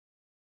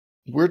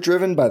We're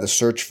driven by the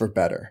search for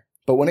better.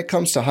 But when it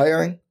comes to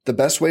hiring, the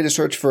best way to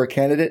search for a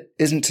candidate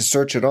isn't to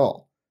search at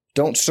all.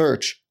 Don't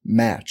search,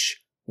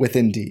 match with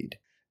Indeed.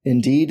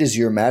 Indeed is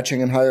your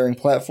matching and hiring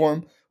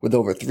platform with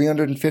over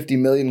 350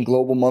 million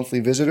global monthly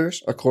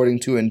visitors,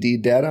 according to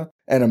Indeed data,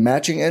 and a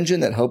matching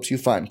engine that helps you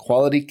find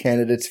quality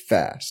candidates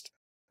fast.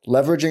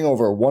 Leveraging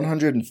over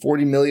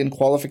 140 million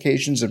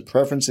qualifications and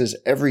preferences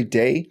every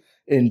day,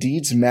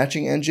 Indeed's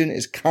matching engine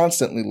is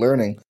constantly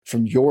learning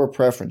from your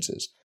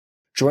preferences.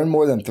 Join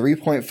more than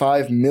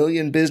 3.5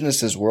 million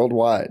businesses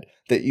worldwide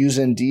that use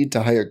Indeed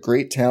to hire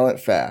great talent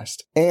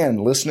fast.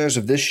 And listeners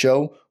of this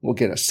show will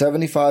get a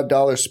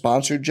 $75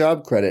 sponsored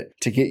job credit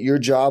to get your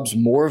jobs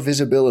more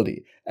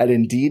visibility at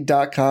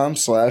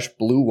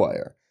Indeed.com/Blue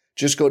Wire.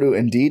 Just go to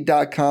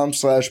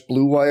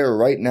Indeed.com/Blue Wire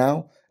right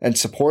now and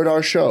support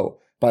our show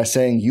by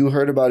saying you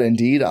heard about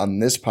Indeed on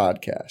this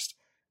podcast.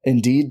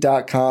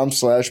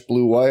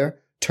 Indeed.com/Blue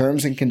Wire.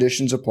 Terms and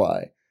conditions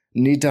apply.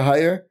 Need to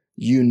hire?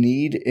 You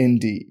need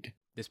Indeed.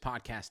 This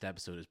podcast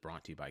episode is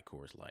brought to you by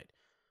Coors Light.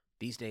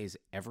 These days,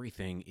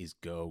 everything is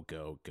go,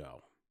 go,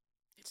 go.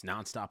 It's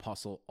nonstop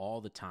hustle all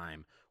the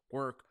time.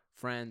 Work,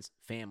 friends,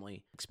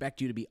 family,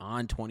 expect you to be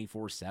on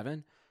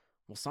 24/7.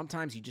 Well,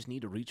 sometimes you just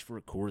need to reach for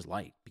a Coors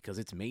Light because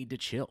it's made to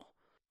chill.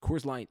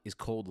 Coors Light is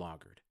cold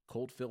lagered,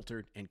 cold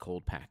filtered, and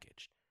cold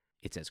packaged.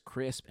 It's as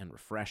crisp and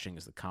refreshing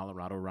as the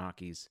Colorado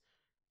Rockies.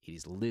 It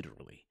is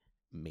literally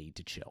made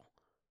to chill.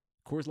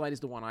 Coors Light is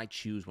the one I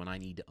choose when I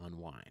need to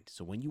unwind.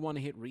 So when you want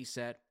to hit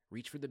reset,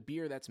 reach for the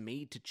beer that's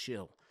made to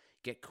chill.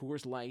 Get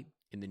Coors Light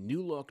in the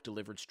new look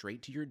delivered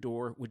straight to your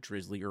door with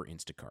Drizzly or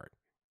Instacart.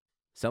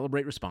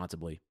 Celebrate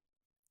responsibly.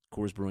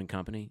 Coors Brewing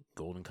Company,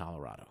 Golden,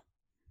 Colorado.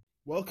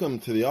 Welcome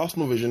to the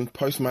Arsenal Vision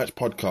post-match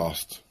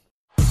podcast.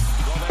 Well,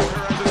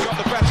 Perez has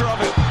got the better of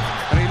it,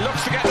 and he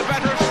looks to get the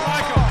better of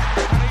Schmeichel,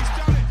 and he's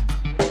done it.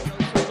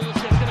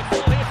 Wilshire's going to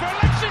fall here for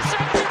Alexis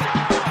Henry,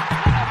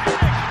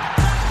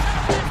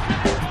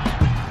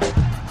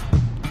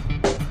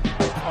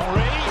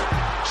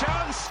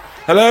 chance.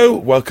 Hello,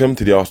 welcome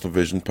to the Arsenal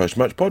Vision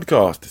post-match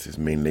podcast. This is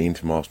me, Lean,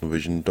 from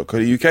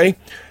arsenalvision.co.uk.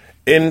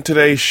 In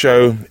today's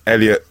show,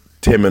 Elliot,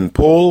 Tim and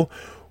Paul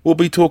will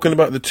be talking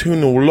about the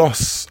 2-0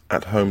 loss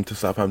at home to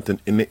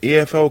Southampton in the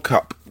EFL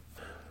Cup.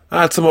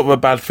 I had somewhat of a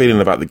bad feeling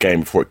about the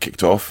game before it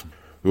kicked off.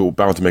 We were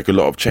bound to make a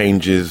lot of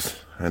changes,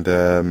 and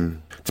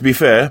to be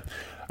fair,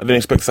 I didn't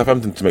expect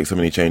Southampton to make so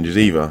many changes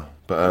either.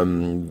 But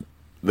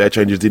their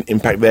changes didn't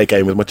impact their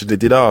game as much as they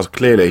did ours,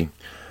 clearly.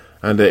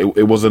 And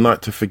it was a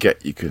night to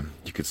forget, you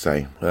could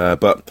say.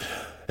 But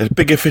there's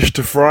bigger fish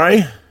to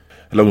fry.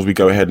 As long as we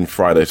go ahead and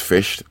fry those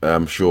fish,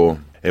 I'm sure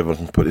everyone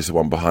can put this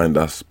one behind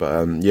us.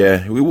 But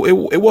yeah,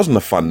 it wasn't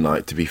a fun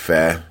night, to be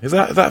fair. Is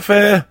that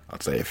fair?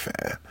 I'd say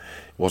fair.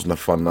 It wasn't a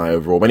fun night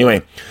overall. But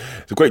anyway,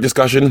 it's a great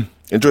discussion.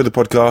 Enjoy the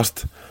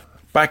podcast.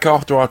 Back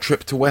after our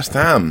trip to West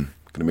Ham.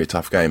 Going to be a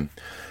tough game.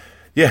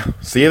 Yeah,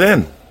 see you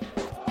then.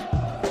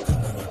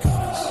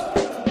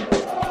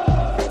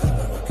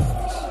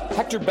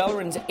 Hector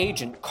Bellerin's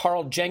agent,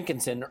 Carl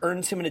Jenkinson,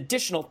 earns him an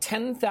additional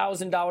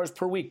 $10,000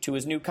 per week to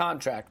his new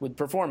contract with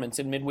performance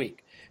in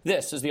midweek.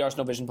 This is the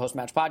Arsenal Vision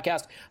Post-Match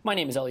Podcast. My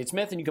name is Elliot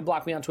Smith, and you can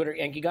block me on Twitter,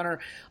 Yankee Gunner.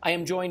 I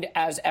am joined,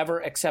 as ever,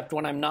 except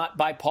when I'm not,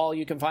 by Paul.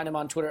 You can find him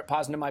on Twitter at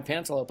Pausing in My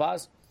Pants. Hello,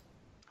 Paz.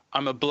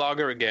 I'm a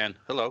blogger again.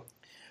 Hello.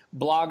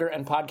 Blogger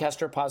and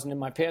podcaster, Pausing in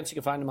My Pants. You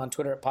can find him on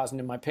Twitter at Pausing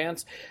in My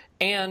Pants.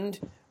 And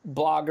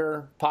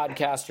blogger,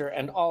 podcaster,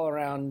 and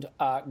all-around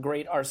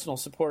great Arsenal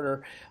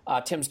supporter,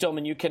 Tim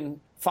Stillman. You can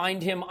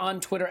find him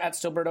on Twitter at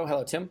Stilberto.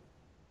 Hello, Tim.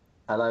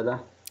 Hello there.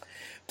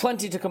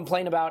 Plenty to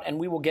complain about, and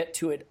we will get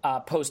to it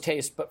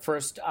post-haste. But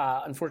first,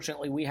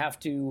 unfortunately, we have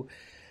to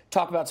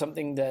talk about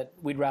something that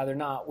we'd rather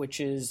not, which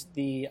is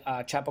the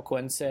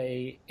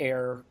Chapecoense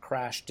air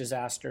crash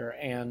disaster,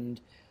 and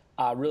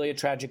really a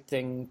tragic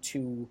thing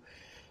to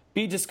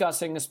be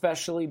discussing,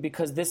 especially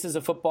because this is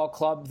a football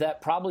club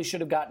that probably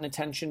should have gotten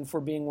attention for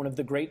being one of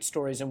the great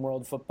stories in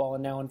world football,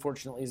 and now,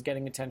 unfortunately, is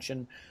getting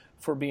attention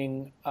for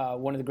being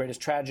one of the greatest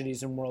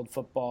tragedies in world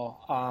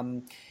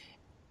football.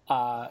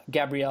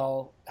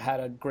 Gabrielle had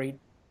a great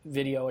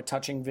video, a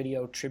touching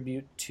video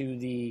tribute to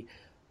the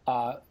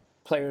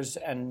players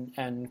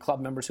and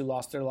club members who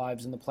lost their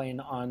lives in the plane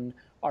on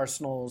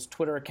Arsenal's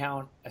Twitter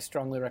account. I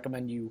strongly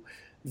recommend you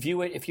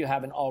view it if you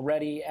haven't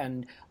already.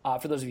 And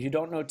for those of you who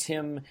don't know,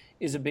 Tim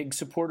is a big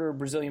supporter of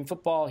Brazilian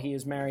football. He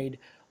is married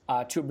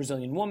to a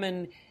Brazilian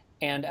woman.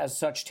 And as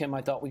such, Tim,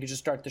 I thought we could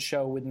just start the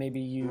show with maybe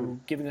you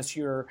giving us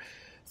your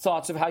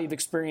thoughts of how you've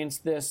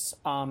experienced this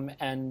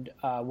and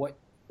what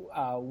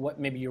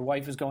maybe your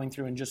wife is going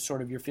through and just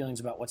sort of your feelings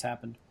about what's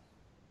happened.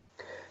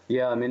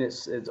 Yeah, I mean,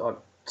 I've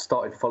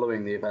started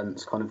following the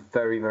events kind of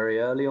very,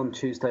 very early on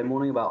Tuesday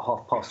morning, about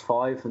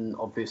 5:30. And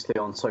obviously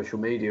on social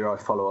media, I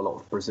follow a lot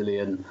of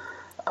Brazilian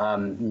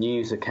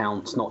news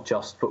accounts, not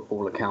just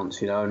football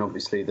accounts, and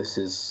obviously this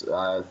is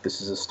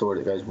a story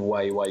that goes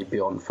way, way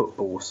beyond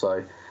football.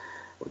 So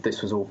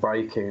this was all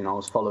breaking, and I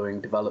was following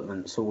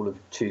developments all of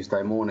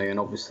Tuesday morning. And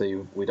obviously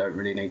we don't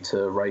really need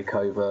to rake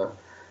over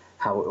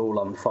how it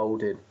all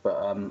unfolded. But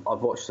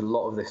I've watched a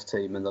lot of this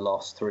team in the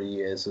last 3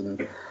 years,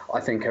 and I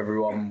think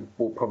everyone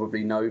will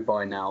probably know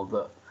by now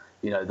that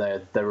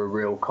they're a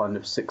real kind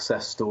of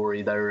success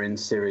story. They were in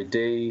Serie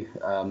D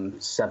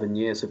 7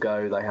 years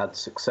ago. They had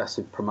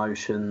successive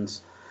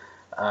promotions,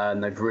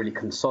 and they've really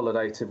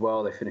consolidated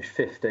well. They finished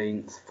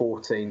 15th,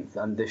 14th,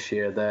 and this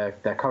year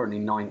they're currently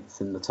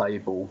 9th in the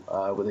table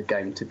with a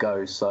game to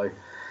go. So.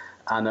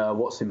 And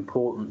what's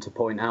important to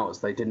point out is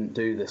they didn't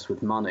do this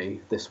with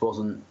money. This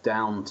wasn't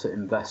down to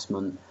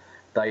investment.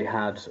 They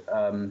had,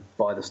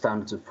 by the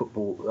standards of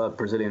football,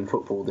 Brazilian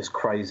football, this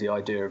crazy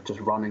idea of just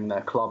running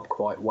their club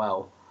quite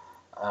well,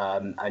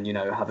 and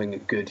having a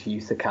good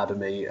youth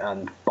academy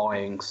and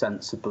buying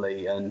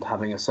sensibly and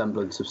having a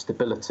semblance of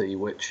stability,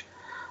 which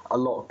a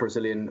lot of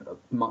Brazilian,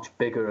 much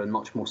bigger and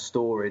much more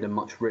storied and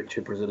much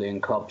richer Brazilian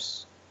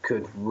clubs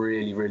could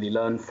really, really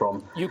learn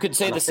from. You could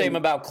say the same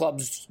about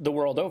clubs the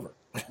world over.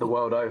 The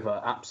world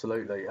over,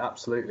 absolutely.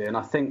 And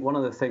I think one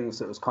of the things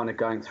that was kind of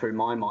going through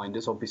my mind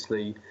is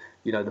obviously,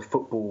 the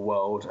football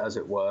world, as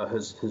it were,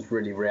 has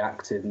really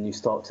reacted, and you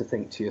start to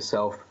think to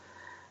yourself,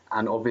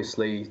 and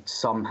obviously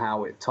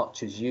somehow it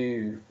touches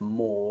you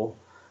more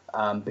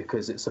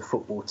because it's a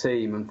football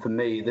team. And for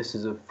me, this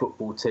is a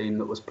football team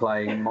that was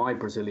playing my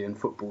Brazilian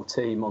football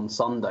team on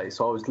Sunday.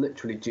 So I was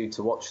literally due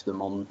to watch them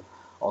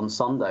on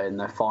Sunday in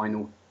their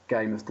final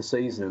game of the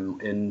season,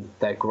 in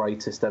their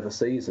greatest ever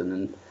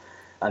season.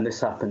 And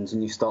this happens,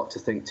 and you start to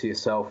think to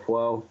yourself,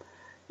 well,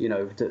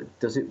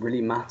 does it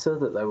really matter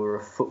that they were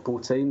a football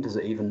team? Does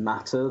it even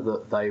matter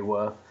that they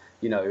were,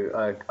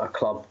 a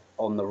club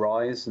on the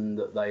rise, and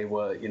that they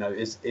were,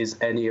 is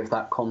any of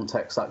that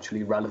context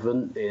actually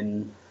relevant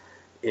in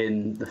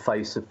the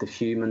face of the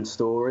human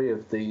story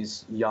of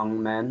these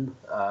young men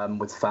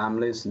with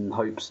families and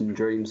hopes and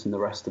dreams and the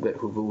rest of it,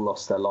 who've all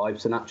lost their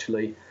lives? And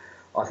actually,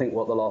 I think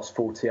what the last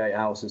 48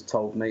 hours has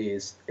told me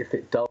is, if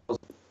it does,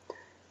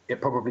 it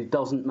probably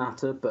doesn't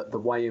matter, but the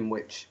way in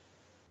which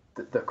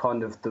the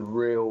kind of the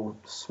real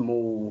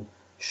small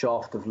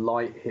shaft of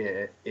light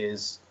here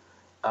is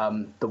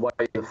the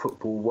way the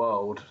football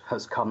world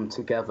has come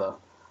together,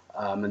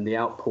 and the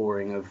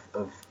outpouring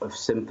of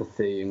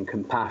sympathy and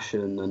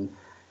compassion, and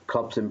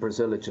clubs in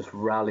Brazil are just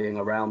rallying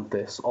around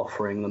this,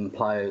 offering them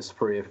players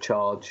free of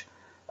charge.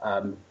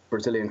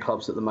 Brazilian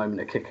clubs at the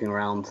moment are kicking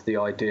around the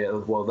idea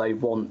of, well, they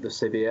want the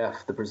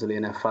CBF, the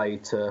Brazilian FA,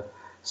 to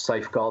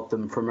safeguard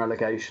them from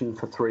relegation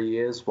for 3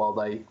 years while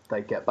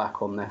they get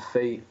back on their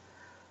feet.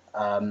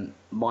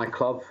 My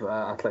club,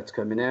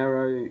 Atletico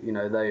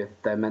Mineiro,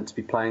 they're meant to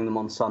be playing them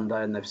on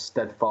Sunday, and they've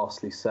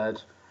steadfastly said,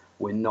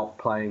 we're not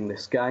playing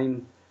this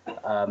game.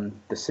 The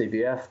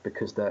CBF,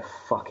 because they're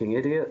fucking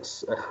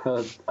idiots,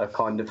 are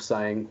kind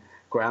of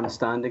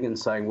grandstanding and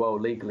saying, well,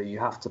 legally you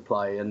have to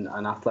play, and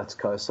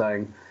Atletico are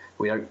saying,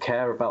 we don't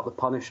care about the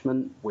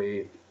punishment,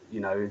 we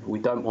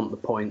don't want the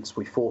points,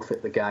 we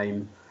forfeit the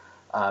game.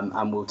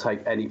 And we'll take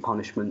any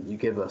punishment you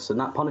give us. And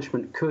that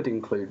punishment could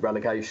include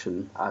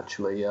relegation,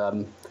 actually,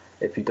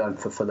 if you don't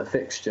fulfil a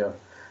fixture.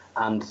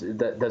 And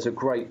there's a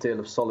great deal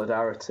of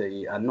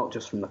solidarity, and not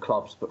just from the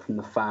clubs, but from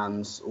the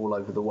fans all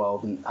over the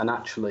world. And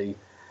actually,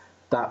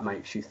 that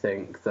makes you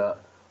think that,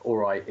 all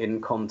right, in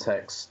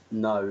context,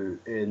 no,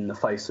 in the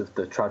face of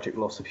the tragic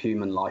loss of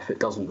human life, it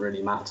doesn't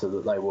really matter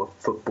that they were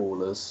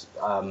footballers.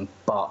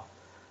 But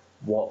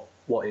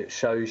what it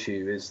shows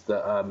you is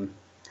that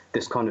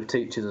this kind of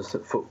teaches us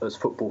as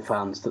football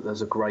fans that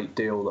there's a great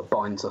deal that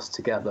binds us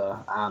together.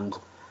 And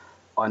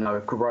I know a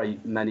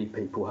great many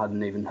people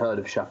hadn't even heard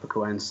of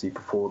Chapecoense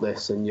before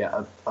this, and yet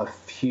are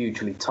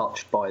hugely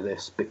touched by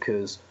this,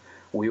 because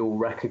we all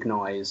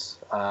recognise,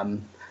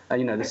 and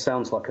this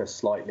sounds like a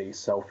slightly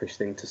selfish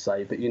thing to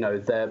say, but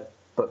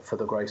but for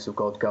the grace of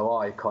God go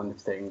I kind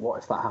of thing.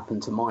 What if that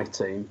happened to my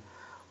team?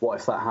 What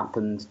if that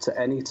happened to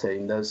any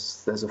team?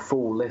 There's a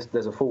full list.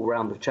 There's a full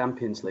round of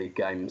Champions League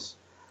games.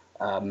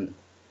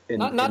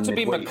 Not to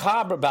be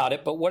macabre about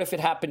it, but what if it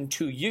happened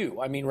to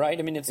you? I mean, right?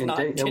 I mean, it's not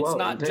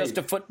just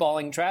a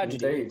footballing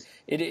tragedy.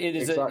 It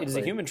is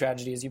a human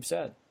tragedy, as you've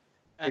said.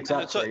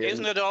 Exactly. And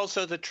isn't it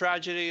also the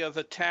tragedy of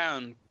a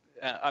town?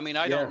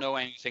 I don't know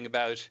anything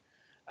about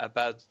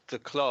the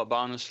club,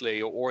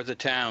 honestly, or the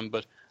town,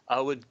 but I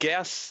would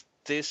guess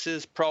this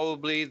is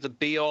probably the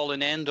be-all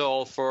and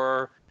end-all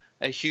for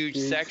a huge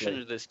section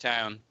of this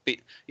town.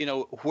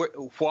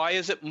 Why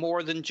is it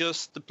more than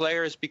just the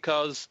players?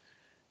 Because,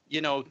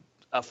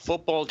 a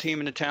football team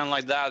in a town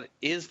like that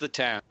is the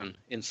town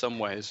in some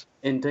ways.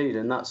 Indeed,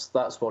 and that's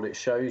what it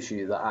shows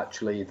you, that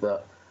actually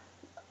the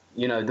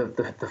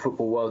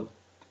football world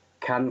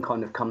can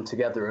kind of come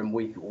together, and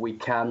we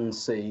can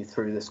see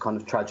through this kind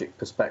of tragic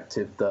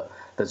perspective that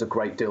there's a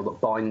great deal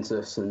that binds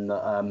us, and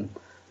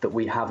that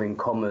we have in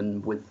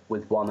common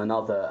with one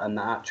another, and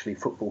that actually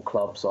football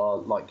clubs are,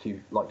 like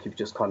you've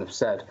just kind of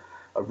said,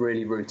 are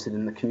really rooted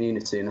in the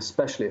community, and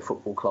especially a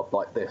football club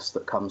like this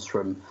that comes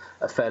from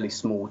a fairly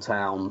small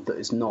town that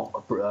is not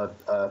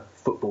a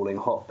footballing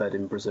hotbed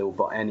in Brazil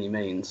by any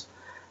means.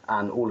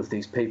 And all of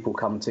these people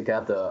come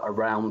together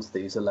around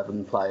these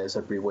 11 players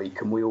every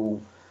week, and we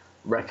all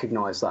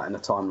recognise that in a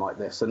time like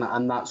this,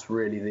 and that's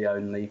really the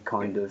only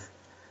kind of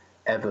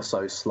ever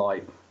so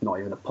slight, not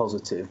even a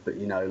positive, but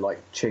like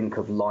chink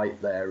of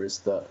light there, is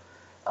that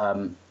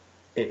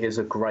it is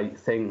a great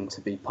thing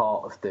to be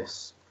part of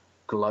this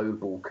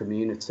global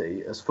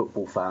community as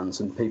football fans,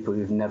 and people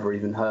who've never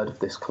even heard of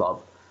this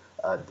club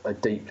are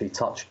deeply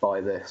touched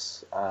by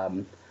this,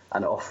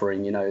 and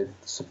offering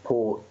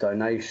support,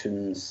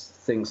 donations,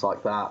 things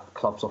like that.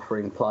 Clubs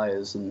offering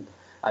players, and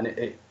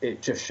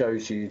it just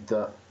shows you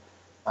that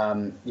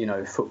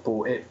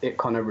football, it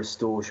kind of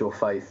restores your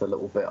faith a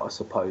little bit, I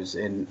suppose,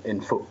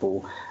 in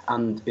football,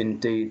 and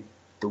indeed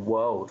the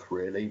world,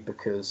 really,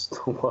 because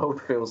the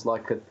world feels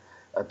like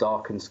a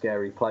dark and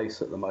scary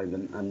place at the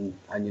moment, and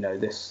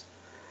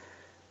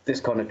this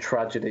kind of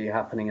tragedy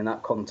happening in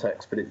that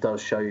context, but it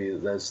does show you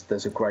that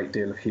there's a great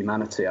deal of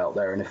humanity out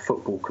there, and if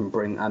football can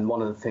bring, and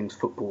one of the things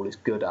football is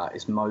good at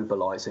is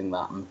mobilising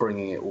that and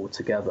bringing it all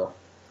together.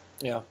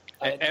 Yeah.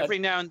 Every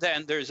now and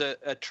then there's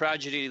a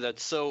tragedy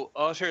that's so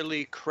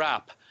utterly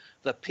crap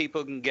that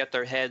people can get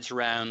their heads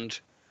around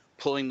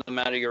pulling them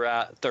out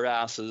of their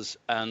asses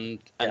and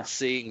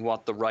seeing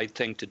what the right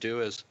thing to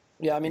do is.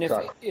 Yeah, I mean,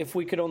 if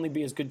we could only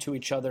be as good to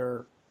each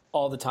other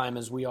all the time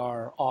as we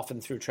are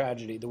often through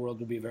tragedy, the world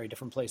would be a very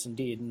different place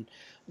indeed. And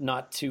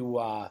not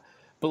to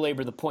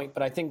belabor the point,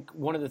 but I think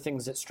one of the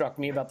things that struck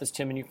me about this,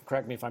 Tim, and you can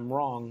correct me if I'm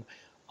wrong,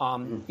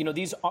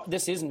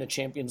 this isn't a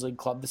Champions League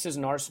club. This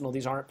isn't Arsenal.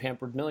 These aren't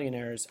pampered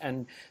millionaires.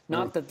 And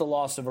not that the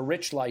loss of a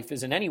rich life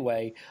is in any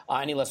way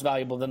any less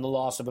valuable than the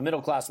loss of a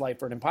middle-class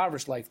life or an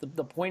impoverished life.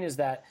 The point is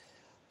that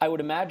I would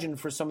imagine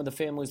for some of the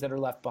families that are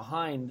left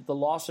behind, the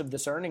loss of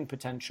this earning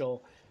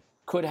potential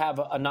could have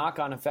a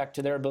knock-on effect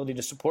to their ability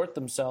to support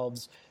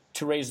themselves,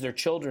 to raise their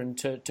children,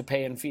 to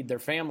pay and feed their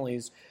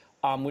families,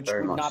 which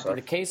Very would not so.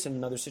 be the case in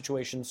another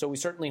situation. So we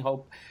certainly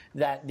hope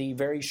that the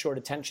very short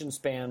attention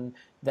span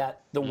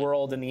that the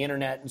world and the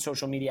internet and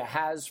social media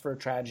has for a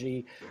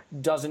tragedy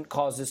doesn't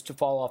cause this to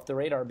fall off the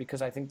radar,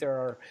 because I think there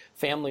are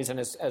families, and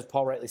as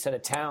Paul rightly said, a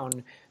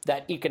town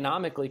that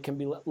economically can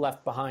be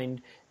left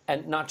behind,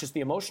 and not just the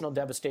emotional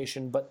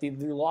devastation, but the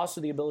loss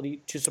of the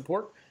ability to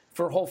support,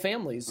 for whole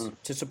families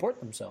to support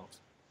themselves.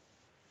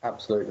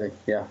 Absolutely,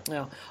 yeah.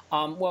 Yeah.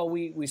 Well,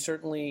 we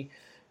certainly,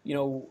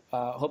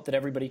 hope that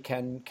everybody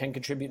can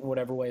contribute in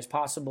whatever way is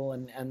possible,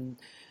 and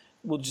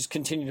we'll just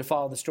continue to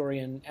follow the story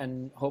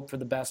and hope for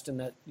the best, and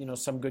that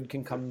some good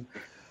can come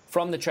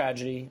from the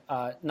tragedy.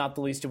 Not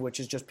the least of which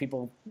is just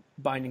people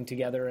binding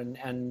together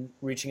and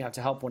reaching out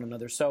to help one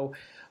another. So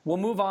we'll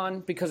move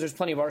on, because there's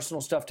plenty of Arsenal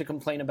stuff to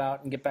complain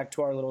about, and get back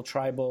to our little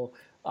tribal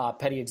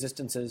petty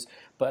existences.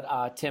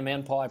 But Tim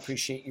and Paul, I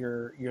appreciate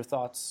your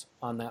thoughts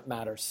on that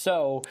matter.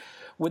 So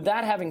with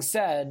that having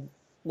said,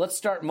 let's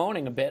start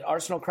moaning a bit.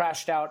 Arsenal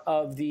crashed out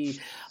of the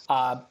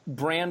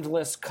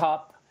brandless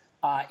cup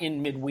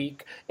in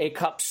midweek, a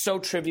cup so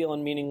trivial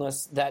and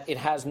meaningless that it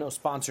has no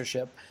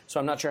sponsorship. So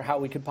I'm not sure how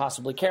we could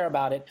possibly care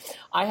about it.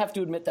 I have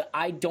to admit that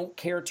I don't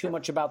care too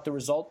much about the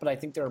result, but I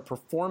think there are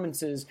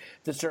performances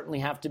that certainly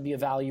have to be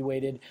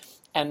evaluated.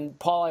 And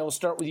Paul, I will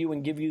start with you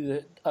and give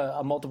you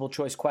a multiple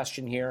choice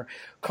question here.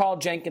 Carl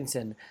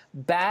Jenkinson,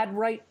 bad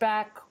right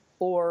back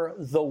or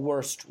the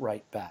worst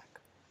right back?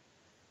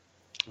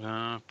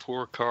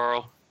 Poor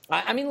Carl.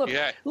 I mean, look,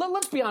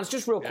 let's be honest,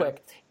 just real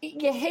quick.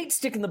 You hate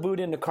sticking the boot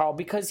into Carl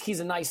because he's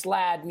a nice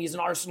lad and he's an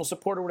Arsenal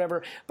supporter or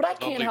whatever, but I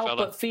can't help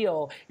but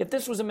feel if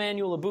this was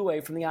Emmanuel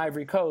Aboué from the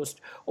Ivory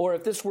Coast, or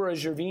if this were a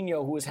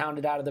Gervinho who was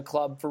hounded out of the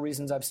club for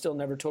reasons I've still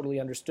never totally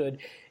understood,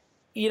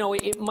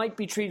 it might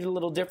be treated a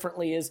little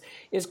differently.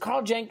 Is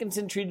Carl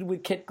Jenkinson treated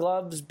with kid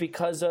gloves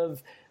because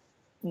of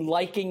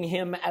liking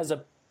him as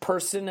a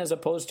person as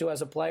opposed to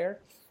as a player?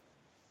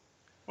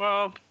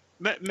 Well,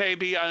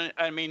 maybe.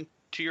 I mean,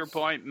 to your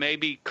point,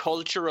 maybe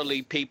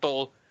culturally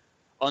people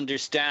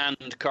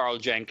understand Carl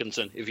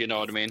Jenkinson, if you know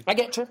what I mean. I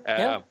get you.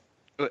 Yeah.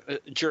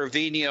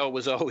 Gervinho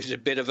was always a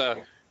bit of a,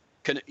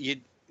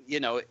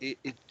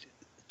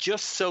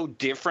 just so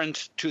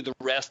different to the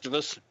rest of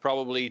us,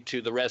 probably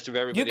to the rest of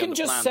everybody. You can on the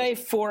just planet.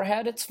 say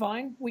forehead. It's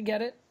fine. We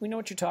get it. We know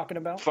what you're talking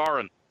about.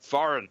 Foreign.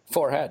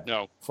 Forehead.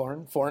 No.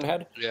 Foreign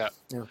head. Yeah.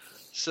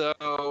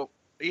 So,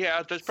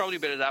 yeah, there's probably a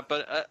bit of that,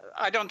 but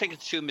I don't think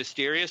it's too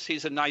mysterious.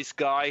 He's a nice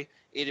guy.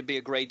 It'd be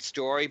a great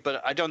story,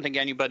 but I don't think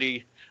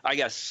anybody, I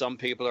guess some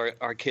people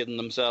are kidding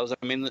themselves.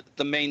 I mean,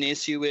 the main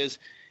issue is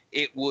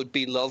it would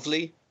be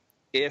lovely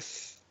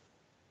if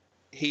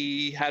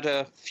he had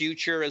a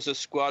future as a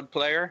squad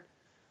player,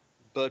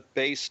 but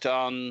based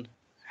on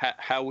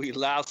how we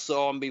last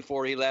saw him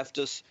before he left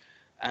us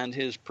and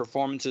his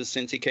performances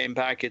since he came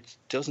back, it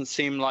doesn't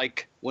seem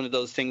like one of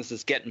those things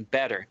that's getting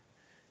better.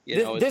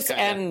 This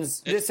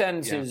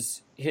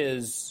ends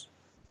his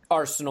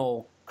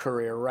Arsenal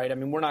career, right? I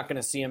mean, we're not going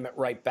to see him at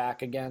right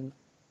back again.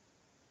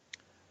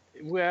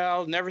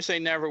 Well, never say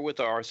never with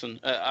Arsenal.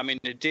 I mean,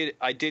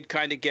 I did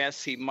kind of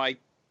guess he might.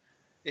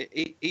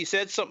 He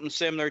said something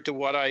similar to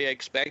what I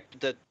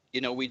expected, that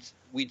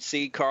we'd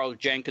see Carl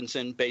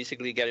Jenkinson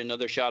basically get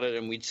another shot at it,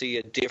 and we'd see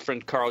a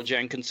different Carl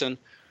Jenkinson.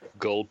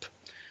 Gulp.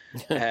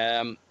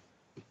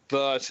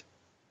 But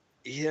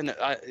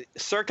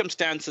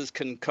circumstances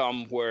can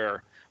come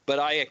but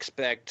I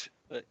expect,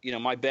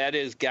 my bet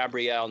is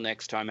Gabriel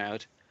next time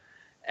out.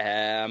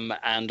 And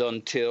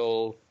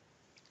until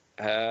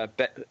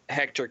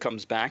Hector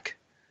comes back,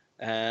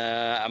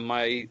 and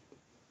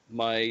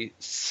my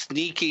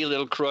sneaky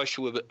little crush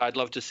I'd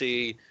love to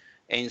see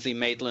Ainsley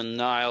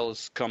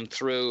Maitland-Niles come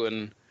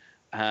through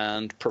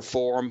and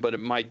perform, but it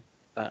might.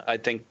 I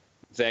think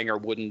Wenger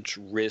wouldn't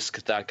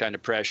risk that kind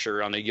of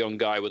pressure on a young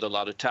guy with a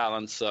lot of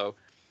talent. So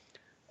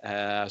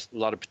a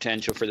lot of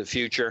potential for the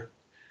future.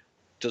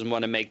 Doesn't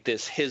want to make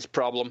this his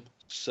problem.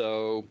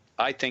 So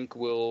I think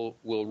we'll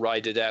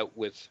ride it out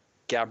with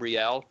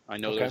Gabriel. I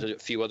know there's a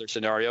few other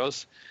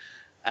scenarios.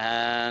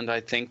 And I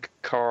think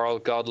Carl,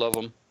 God love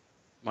him,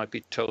 might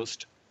be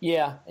toast.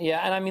 Yeah.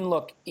 And I mean,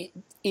 look, it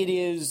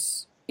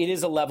is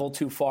a level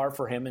too far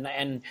for him.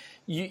 And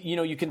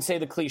you can say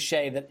the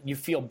cliche that you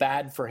feel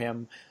bad for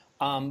him.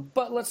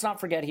 But let's not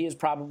forget he is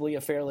probably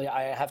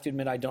I have to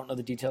admit I don't know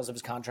the details of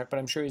his contract, but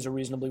I'm sure he's a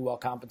reasonably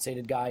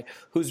well-compensated guy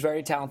who's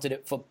very talented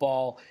at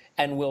football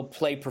and will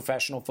play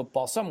professional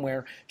football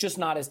somewhere, just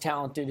not as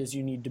talented as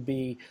you need to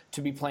be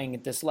playing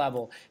at this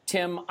level.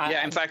 Tim?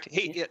 In fact,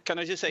 can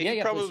I just say,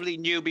 he probably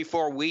knew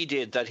before we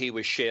did that he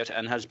was shit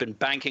and has been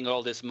banking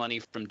all this money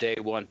from day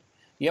one.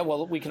 Yeah,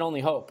 well, we can only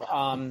hope.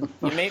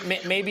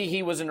 Maybe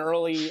he was an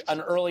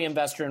early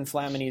investor in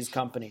Flamini's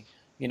company.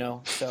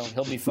 So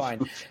he'll be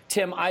fine.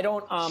 Tim, I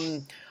don't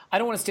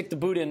want to stick the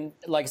boot in,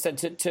 like I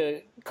said,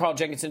 to Carl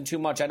Jenkinson too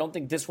much. I don't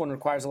think this one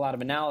requires a lot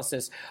of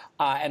analysis.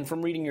 And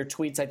from reading your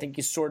tweets, I think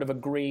you sort of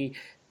agree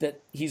that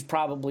he's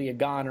probably a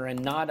goner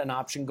and not an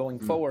option going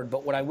forward.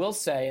 But what I will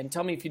say, and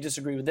tell me if you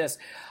disagree with this,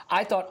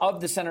 I thought of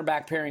the center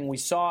back pairing we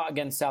saw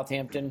against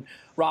Southampton,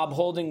 Rob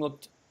Holding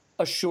looked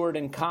assured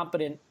and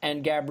competent,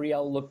 and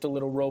Gabriel looked a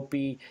little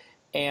ropey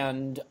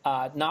and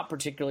not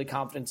particularly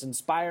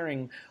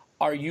confidence-inspiring.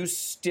 Are you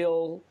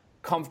still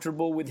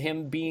comfortable with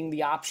him being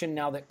the option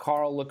now that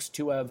Carl looks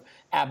to have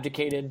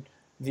abdicated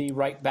the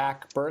right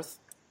back berth?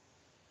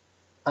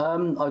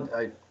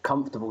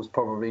 Comfortable is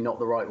probably not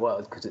the right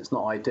word because it's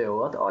not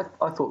ideal.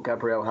 I thought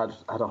Gabriel had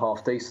a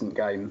half decent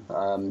game,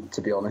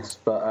 to be honest.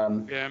 But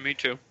yeah, me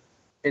too.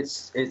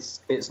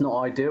 It's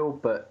not ideal,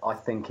 but I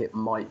think it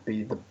might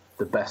be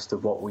the best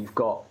of what we've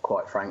got.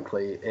 Quite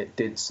frankly, it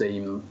did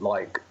seem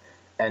like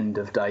end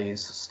of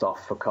days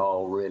stuff for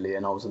Carl, really,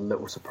 and I was a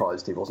little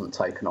surprised he wasn't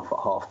taken off at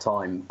half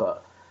time.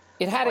 But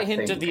it had a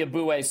hint of the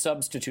Aboué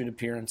substitute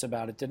appearance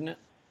about it, didn't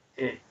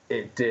it?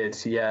 It did,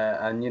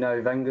 yeah. And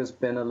Wenger's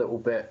been a little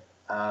bit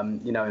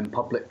in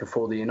public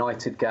before the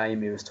United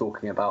game. He was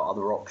talking about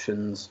other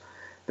options.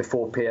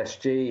 Before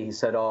PSG, he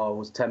said, I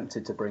was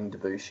tempted to bring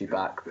Debuchy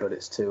back, but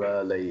it's too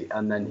early.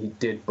 And then he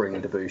did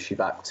bring Debuchy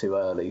back too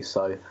early,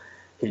 so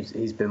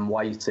he's been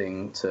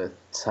waiting to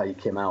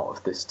take him out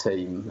of this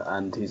team,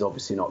 and he's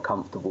obviously not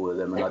comfortable with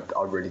him. And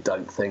I really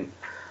don't think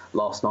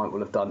last night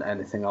will have done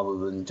anything other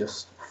than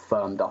just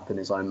firmed up in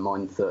his own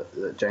mind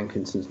that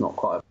Jenkinson's not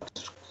quite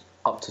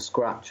up to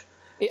scratch.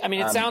 I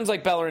mean, it sounds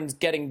like Bellerin's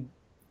getting...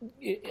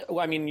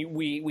 I mean,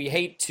 we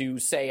hate to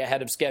say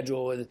ahead of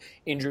schedule with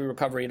injury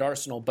recovery at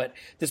Arsenal, but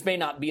this may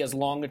not be as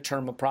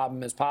long-term a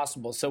problem as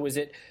possible. So is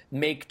it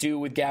make do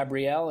with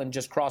Gabriel and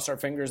just cross our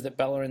fingers that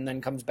Bellerin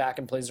then comes back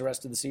and plays the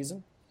rest of the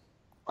season?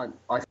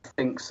 I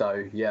think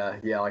so, yeah,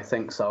 I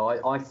think so. I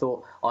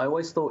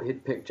always thought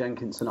he'd pick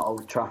Jenkinson at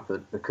Old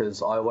Trafford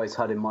because I always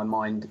had in my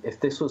mind if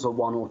this was a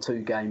 1 or 2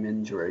 game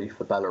injury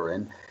for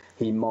Bellerin,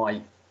 he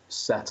might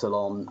settle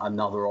on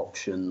another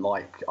option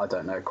like, I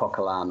don't know,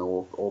 Coquelin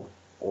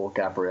or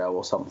Gabriel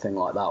or something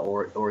like that,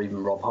 or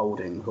even Rob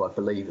Holding, who I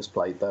believe has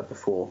played there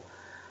before.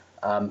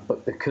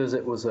 But because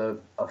it was a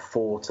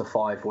 4 to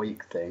 5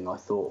 week thing, I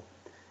thought,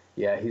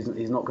 yeah, he's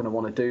not going to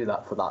want to do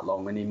that for that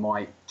long, and he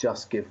might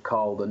just give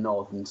Carl the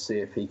nod and see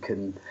if he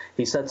can.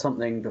 He said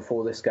something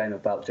before this game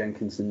about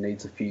Jenkinson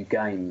needs a few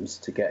games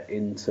to get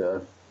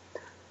into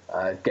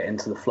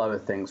the flow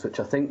of things, which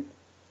I think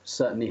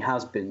certainly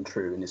has been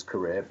true in his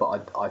career.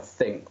 But I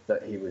think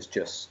that he was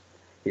just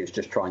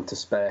trying to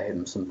spare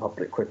him some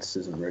public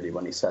criticism, really,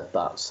 when he said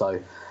that.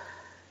 So,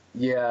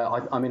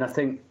 yeah, I mean, I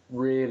think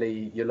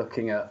really you're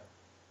looking at,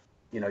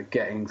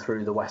 getting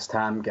through the West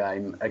Ham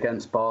game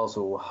against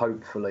Basel.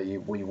 Hopefully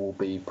we will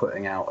be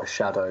putting out a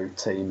shadow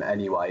team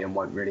anyway and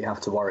won't really have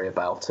to worry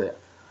about it.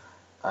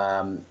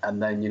 And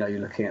then, you're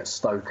looking at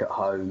Stoke at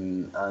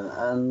home.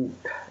 And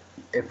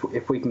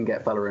if we can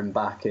get Bellerin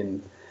back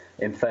in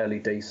fairly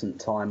decent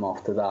time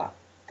after that,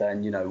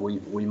 then,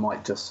 we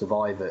might just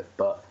survive it.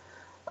 But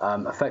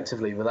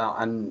effectively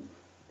without, and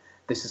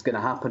this is going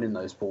to happen in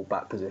those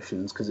full-back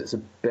positions because it's a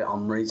bit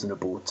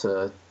unreasonable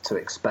to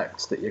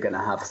expect that you're going to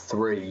have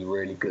 3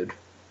 really good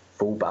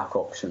full-back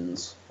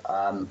options.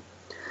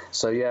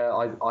 So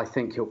yeah, I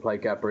think he'll play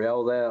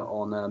Gabriel there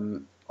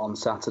on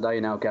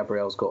Saturday. Now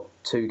Gabriel's got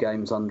 2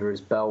 games under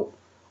his belt,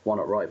 1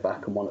 at right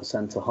back and 1 at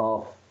centre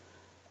half,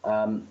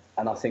 and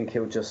I think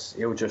he'll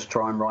just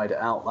try and ride it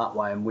out that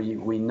way. And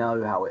we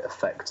know how it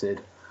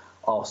affected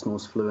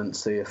Arsenal's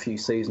fluency a few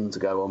seasons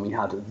ago when we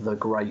had the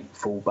great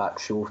full-back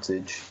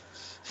shortage.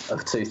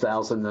 of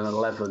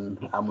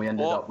 2011, and we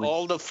ended up with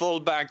all the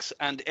fullbacks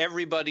and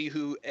everybody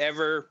who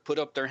ever put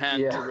up their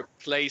hand to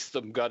replace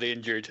them got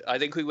injured. I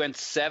think we went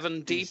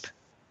 7 deep.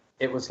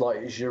 It was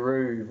like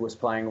Giroud was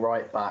playing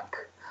right back.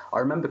 I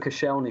remember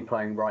Koscielny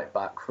playing right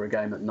back for a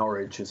game at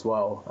Norwich as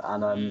well.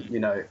 And,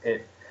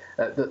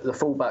 the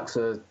fullbacks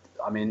are,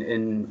 I mean,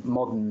 in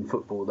modern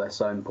football, they're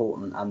so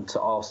important. And to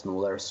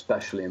Arsenal, they're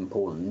especially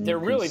important. They're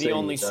really the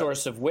only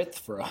source of width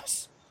for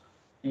us.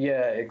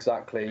 Yeah,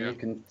 exactly. Yeah. You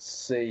can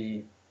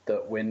see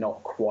that we're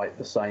not quite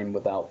the same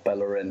without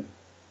Bellerin.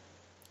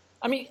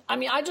 I mean,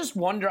 I just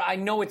wonder, I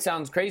know it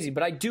sounds crazy,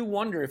 but I do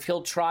wonder if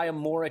he'll try a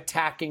more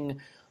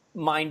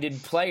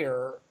attacking-minded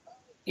player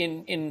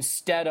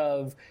instead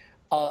of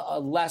a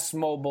less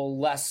mobile,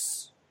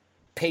 less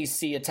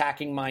pacey,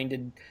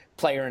 attacking-minded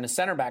player in a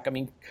center back. I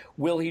mean,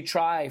 will he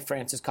try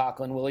Francis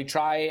Coquelin? Will he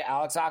try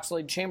Alex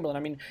Oxlade-Chamberlain? I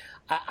mean,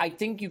 I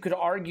think you could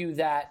argue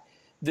that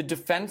the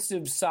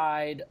defensive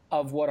side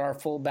of what our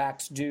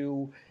fullbacks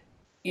do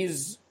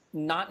is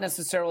not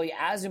necessarily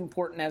as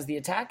important as the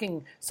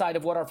attacking side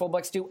of what our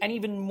fullbacks do, and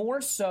even more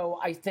so,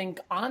 I think,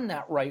 on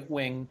that right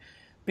wing,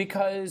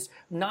 because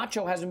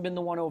Nacho hasn't been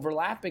the one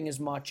overlapping as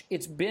much.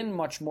 It's been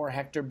much more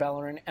Hector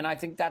Bellerin, and I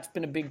think that's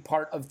been a big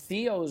part of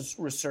Theo's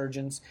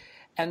resurgence.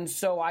 And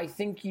so I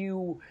think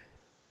you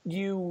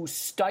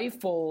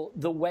stifle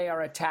the way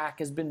our attack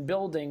has been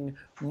building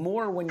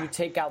more when you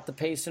take out the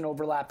pace and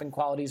overlapping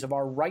qualities of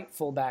our right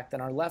fullback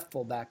than our left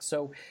fullback.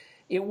 So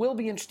it will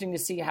be interesting to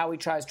see how he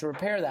tries to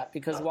repair that,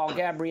 because while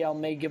Gabriel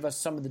may give us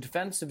some of the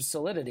defensive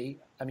solidity,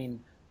 I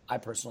mean, I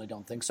personally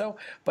don't think so,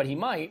 but he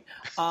might.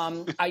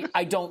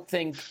 I don't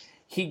think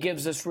he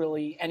gives us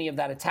really any of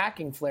that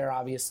attacking flair,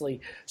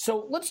 obviously.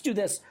 So let's do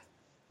this.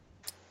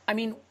 I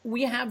mean,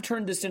 we have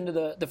turned this into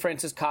the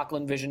Francis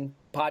Coquelin Vision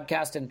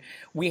podcast, and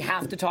we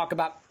have to talk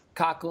about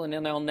Coquelin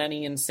and El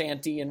Neni and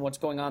Santi and what's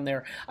going on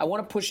there. I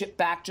want to push it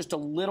back just a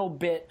little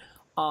bit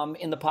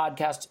in the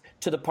podcast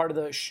to the part of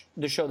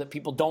the show that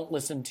people don't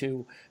listen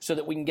to, so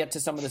that we can get to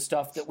some of the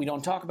stuff that we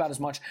don't talk about as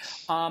much.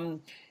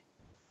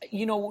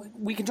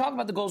 We can talk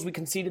about the goals we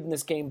conceded in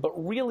this game,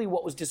 but really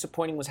what was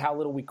disappointing was how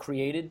little we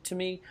created, to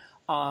me,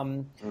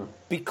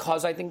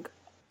 because I think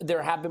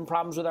there have been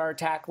problems with our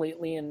attack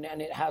lately, and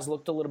it has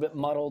looked a little bit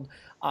muddled.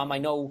 I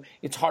know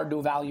it's hard to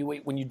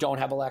evaluate when you don't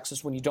have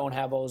Alexis, when you don't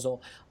have Ozil.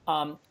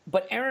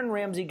 But Aaron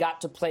Ramsey got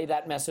to play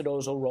that Mesut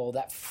Ozil role,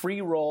 that free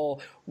role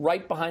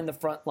right behind the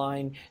front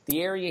line,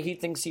 the area he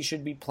thinks he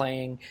should be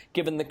playing,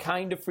 given the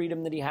kind of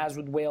freedom that he has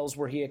with Wales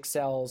where he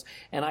excels.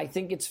 And I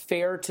think it's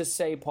fair to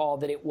say, Paul,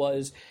 that it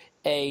was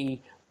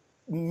a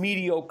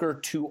mediocre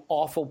to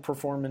awful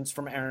performance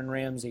from Aaron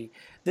Ramsey.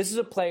 This is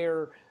a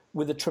player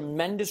with a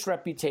tremendous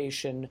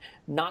reputation,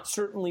 not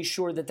certainly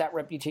sure that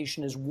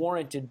reputation is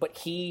warranted, but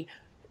he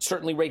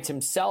certainly rates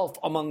himself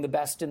among the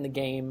best in the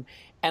game,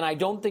 and I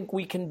don't think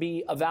we can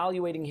be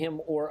evaluating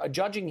him or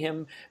judging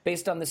him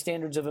based on the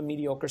standards of a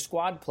mediocre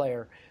squad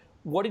player.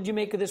 What did you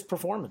make of this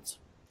performance?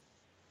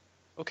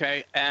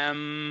 Okay,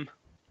 I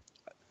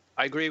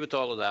agree with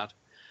all of that.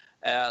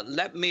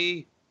 Let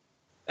me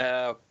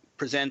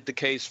present the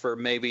case for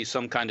maybe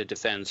some kind of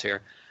defense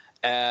here.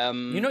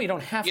 You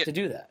don't have to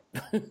do that.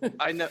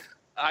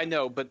 I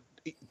know, but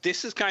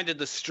this is kind of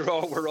the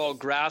straw we're all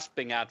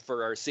grasping at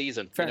for our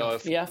season. Fair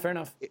enough. Fair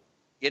enough.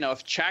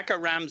 If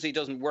Xhaka Ramsey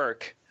doesn't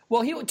work.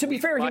 Well, to be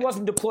fair, he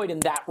wasn't deployed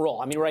in that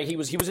role. I mean, right? He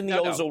was in the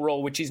Ozil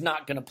role, which he's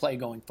not going to play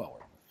going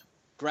forward.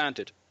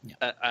 Granted,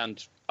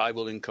 and I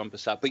will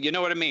encompass that. But you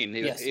know what I mean.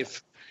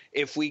 Yes.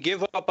 If we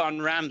give up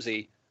on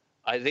Ramsey,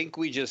 I think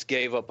we just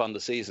gave up on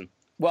the season.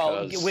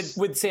 Well,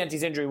 with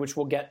Santi's injury, which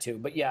we'll get to,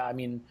 but yeah, I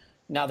mean,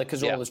 now that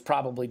Cazorla is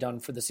probably done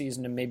for the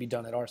season and maybe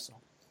done at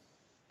Arsenal.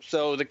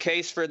 So the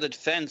case for the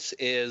defence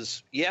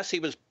is, yes, he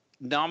was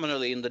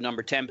nominally in the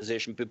number 10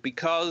 position, but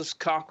because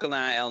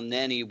Coquelin El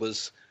Neni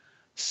was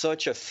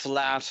such a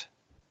flat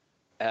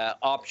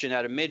option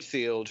out of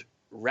midfield,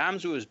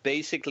 Ramsey was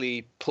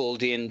basically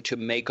pulled in to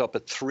make up a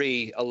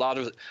 3 a lot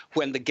of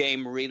when the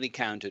game really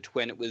counted,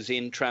 when it was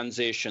in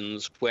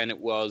transitions, when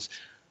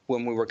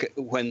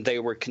they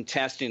were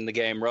contesting the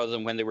game rather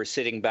than when they were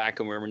sitting back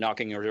and we were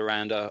knocking it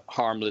around a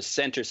harmless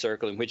centre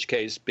circle, in which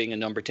case being a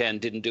number 10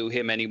 didn't do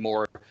him any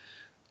more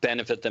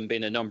benefit than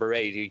being a number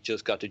 8. He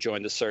just got to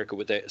join the circle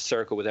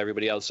with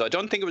everybody else. So I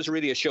don't think it was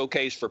really a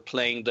showcase for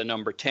playing the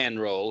number 10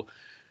 role,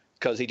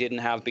 because he didn't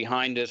have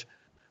behind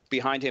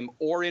him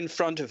or in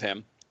front of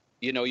him.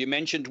 You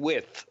mentioned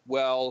width.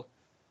 Well,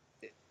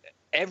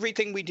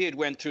 everything we did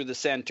went through the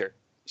centre.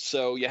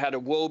 So you had a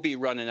Wobie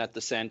running at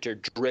the centre,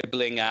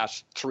 dribbling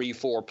at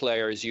 3-4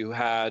 players. You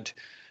had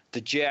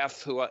the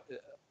Jeff, who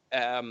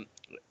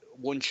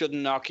one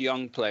shouldn't knock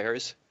young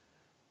players,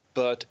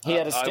 but he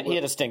had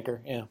a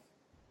stinker. Yeah,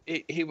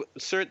 he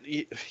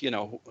certainly,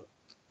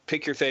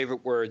 pick your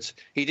favorite words.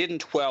 He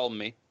didn't whelm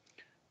me,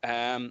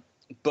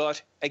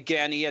 but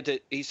again,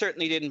 he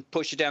certainly didn't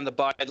push it down the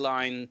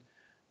byline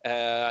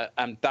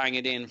and bang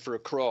it in for a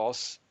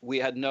cross. We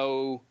had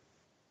no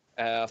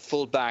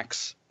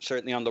fullbacks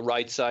certainly on the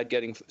right side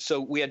getting. So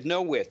we had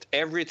no width.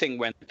 Everything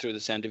went through the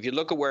centre. If you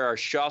look at where our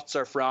shots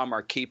are from,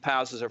 our key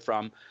passes are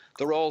from,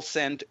 they're all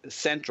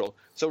central.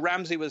 So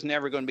Ramsey was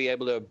never going to be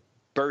able to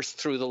burst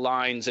through the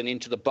lines and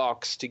into the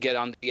box to get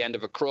on the end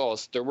of a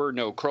cross. There were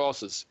no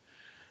crosses.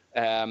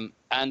 And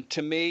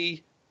to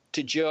me,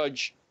 to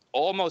judge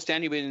almost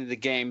anybody in the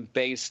game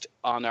based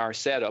on our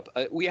setup,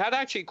 we had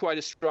actually quite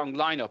a strong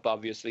lineup,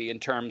 obviously, in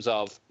terms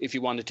of, if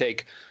you want to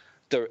take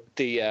the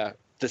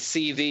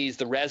CVs,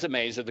 the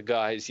resumes of the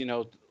guys, you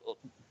know,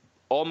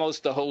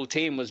 almost the whole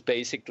team was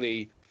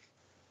basically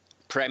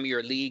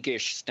Premier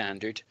League-ish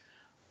standard.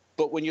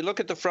 But when you look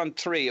at the front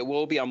three,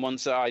 Iwobi on one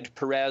side,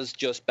 Perez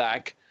just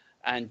back,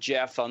 and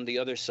Jeff on the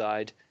other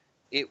side,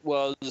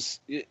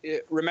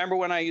 remember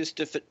when I used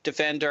to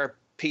defend our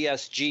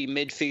PSG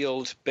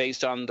midfield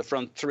based on the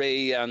front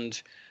three and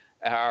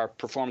our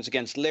performance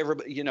against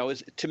Liverpool? You know,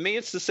 to me,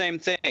 it's the same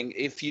thing.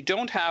 If you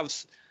don't have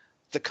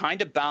the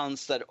kind of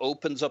balance that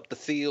opens up the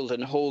field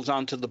and holds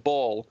onto the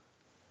ball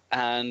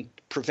and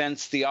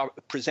presents the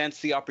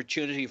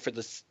opportunity for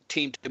the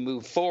team to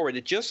move forward,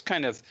 it just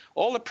kind of,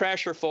 all the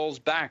pressure falls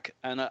back.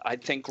 And I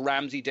think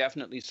Ramsey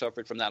definitely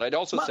suffered from that. I'd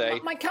also say...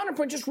 My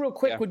counterpoint, just real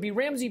quick, would be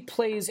Ramsey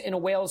plays in a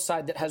Wales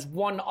side that has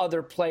one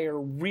other player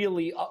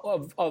really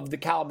of the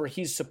caliber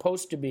he's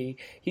supposed to be.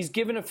 He's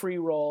given a free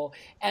role,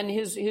 and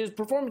his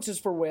performances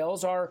for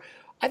Wales are,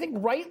 I think,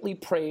 rightly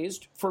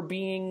praised for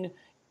being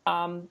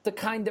the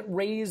kind that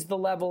raised the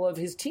level of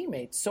his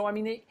teammates. So, I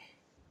mean,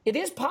 it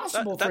is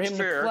possible for him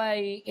to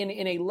play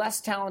in a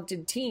less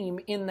talented team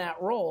in that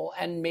role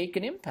and make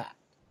an impact.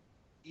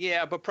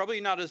 Yeah, but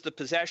probably not as the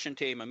possession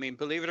team. I mean,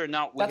 believe it or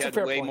not, we had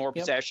way more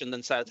possession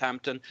than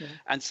Southampton. Mm-hmm.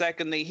 And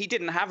secondly, he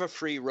didn't have a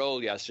free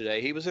role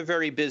yesterday. He was a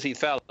very busy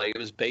fella. He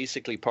was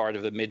basically part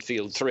of the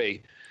midfield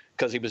three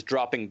because he was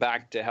dropping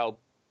back to help,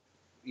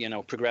 you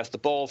know, progress the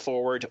ball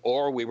forward,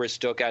 or we were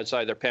stuck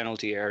outside their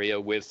penalty area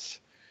with,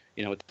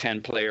 you know,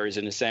 10 players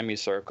in a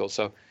semicircle.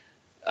 So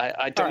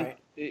I don't...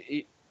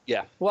 Right.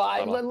 Yeah.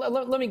 Well,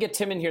 let me get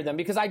Tim in here then,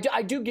 because I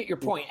do get your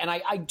point, and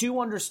I do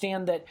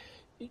understand that,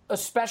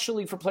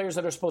 especially for players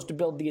that are supposed to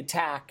build the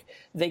attack,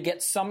 they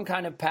get some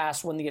kind of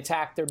pass when the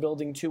attack they're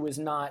building to is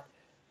not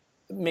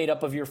made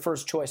up of your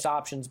first choice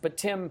options. But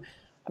Tim,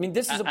 I mean,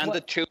 this is and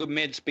the two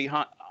mids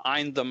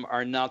behind them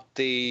are not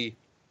the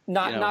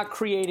not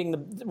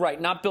creating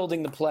not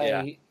building the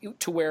play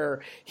to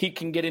where he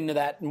can get into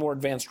that more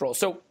advanced role.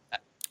 So.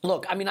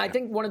 Look, I mean, I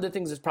think one of the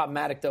things that's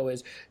problematic, though,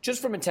 is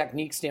just from a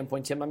technique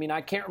standpoint, Tim, I mean,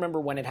 I can't remember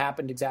when it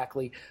happened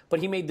exactly, but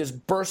he made this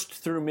burst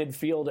through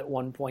midfield at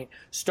one point,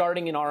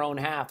 starting in our own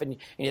half. And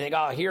you think,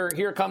 oh,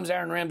 here comes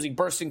Aaron Ramsey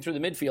bursting through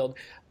the midfield.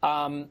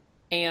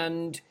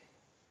 And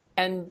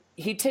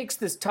he takes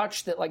this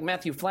touch that, like,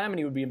 Matthew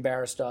Flamini would be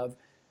embarrassed of,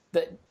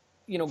 that,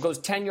 you know, goes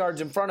 10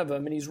 yards in front of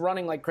him, and he's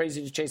running like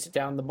crazy to chase it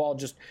down. The ball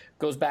just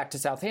goes back to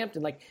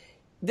Southampton. Like,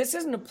 this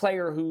isn't a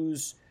player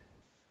who's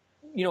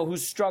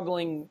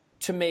struggling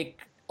to make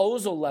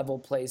Ozil-level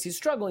plays. He's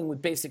struggling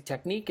with basic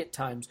technique at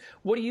times.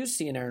 What do you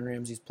see in Aaron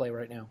Ramsey's play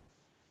right now?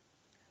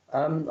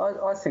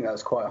 I think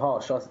that's quite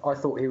harsh. I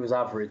thought he was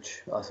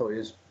average. I thought he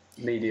was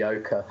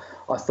mediocre.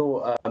 I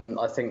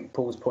think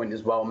Paul's point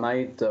is well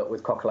made, that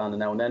with Coquelin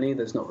and El Neni,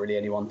 there's not really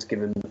anyone to give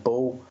him the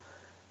ball.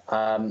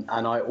 And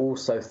I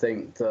also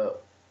think that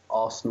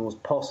Arsenal's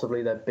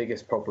possibly their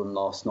biggest problem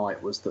last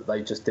night was that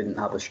they just didn't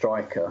have a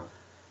striker.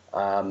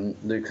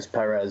 Lucas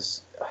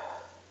Perez...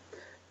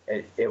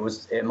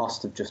 It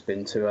must have just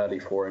been too early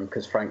for him,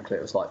 because frankly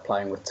it was like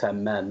playing with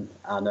 10 men.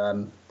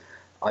 And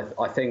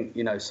I think,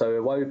 you know,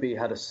 so Iwobi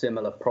had a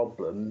similar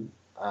problem,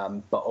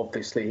 but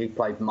obviously he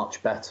played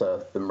much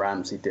better than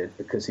Ramsey did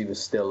because he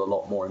was still a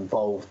lot more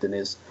involved and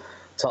his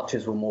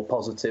touches were more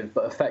positive.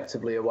 But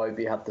effectively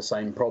Iwobi had the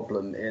same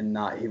problem in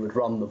that he would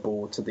run the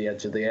ball to the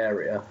edge of the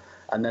area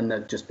and then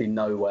there'd just be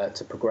nowhere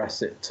to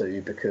progress it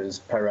to because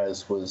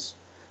Perez was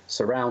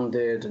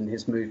surrounded and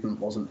his movement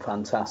wasn't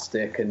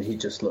fantastic and he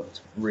just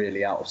looked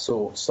really out of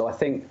sorts. So I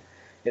think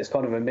it's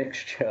kind of a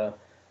mixture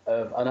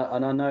of,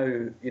 and I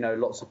know, you know,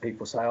 lots of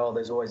people say, oh,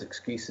 there's always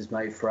excuses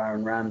made for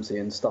Aaron Ramsey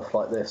and stuff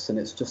like this, and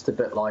it's just a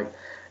bit like,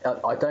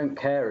 I don't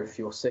care if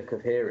you're sick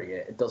of hearing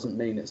it. It doesn't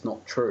mean it's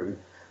not true.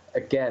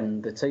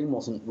 Again, the team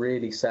wasn't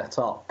really set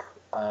up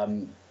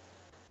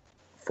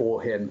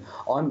for him.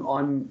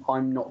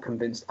 I'm not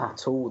convinced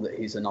at all that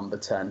he's a number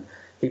 10.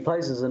 He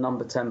plays as a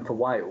number 10 for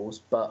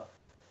Wales, but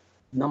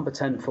number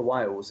 10 for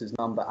Wales is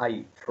number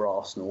 8 for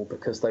Arsenal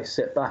because they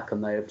sit back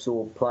and they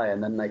absorb play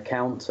and then they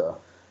counter.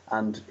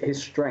 And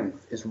his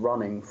strength is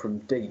running from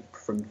deep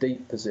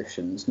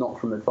positions, not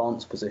from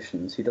advanced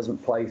positions. He doesn't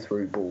play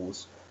through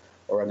balls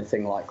or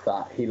anything like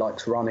that. He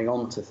likes running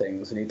onto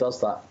things, and he does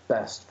that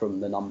best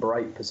from the number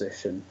 8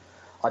 position.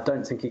 I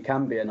don't think he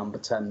can be a number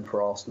 10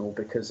 for Arsenal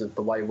because of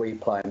the way we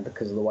play and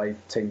because of the way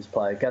teams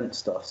play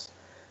against us.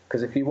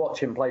 Because if you watch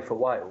him play for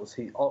Wales,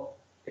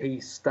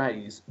 he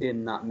stays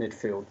in that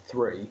midfield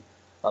three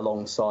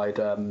alongside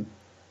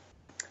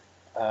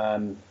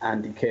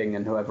Andy King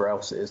and whoever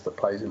else it is that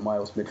plays in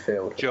Wales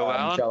midfield. Joe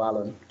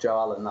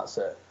Allen, that's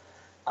it.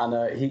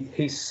 And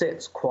he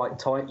sits quite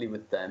tightly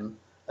with them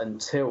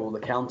until the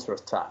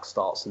counter-attack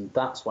starts, and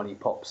that's when he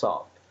pops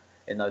up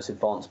in those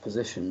advanced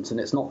positions. And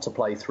it's not to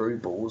play through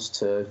balls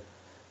to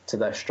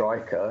their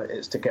striker,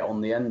 it's to get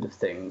on the end of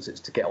things.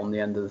 It's to get on the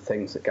end of the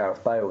things that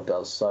Gareth Bale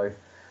does. So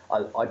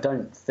I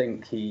don't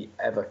think he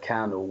ever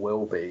can or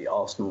will be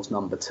Arsenal's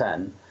number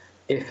 10.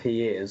 If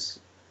he is,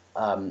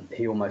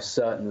 he almost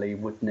certainly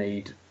would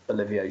need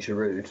Olivier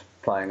Giroud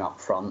playing up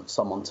front,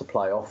 someone to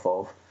play off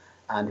of,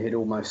 and he'd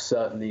almost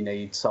certainly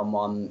need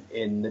someone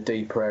in the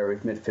deeper area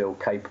of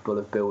midfield capable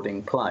of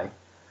building play.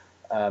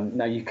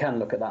 Now, you can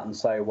look at that and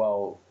say,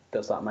 well,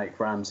 does that make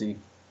Ramsey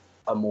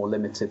a more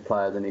limited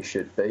player than he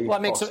should be?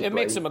 Well, it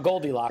makes him a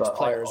Goldilocks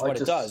player is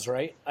what it does,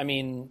 right? I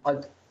mean...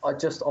 I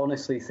just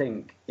honestly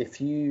think if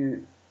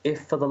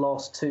for the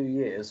last 2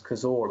 years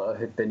Cazorla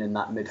had been in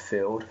that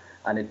midfield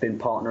and he'd been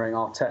partnering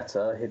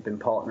Arteta, he'd been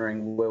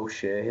partnering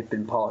Wilshere, he'd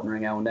been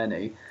partnering El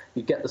Neni,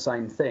 you'd get the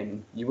same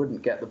thing. You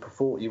wouldn't get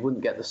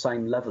the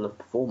same level of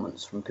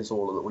performance from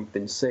Cazorla that we've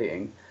been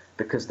seeing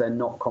because they're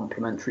not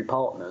complementary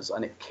partners,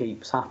 and it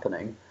keeps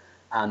happening.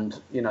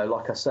 And,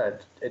 like I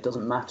said, it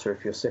doesn't matter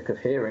if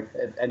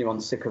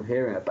anyone's sick of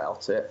hearing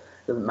about it.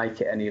 It doesn't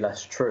make it any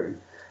less true.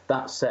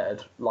 That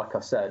said, like I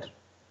said,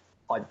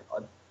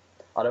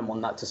 I don't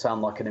want that to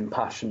sound like an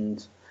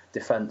impassioned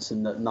defence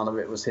and that none of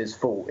it was his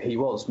fault. He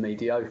was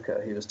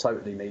mediocre. He was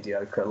totally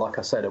mediocre. Like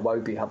I said,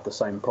 Iwobi had the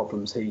same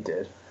problems he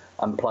did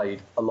and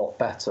played a lot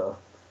better,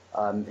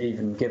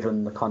 even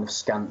given the kind of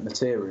scant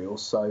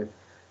materials. So,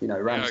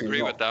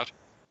 Ramsey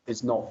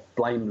is not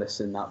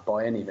blameless in that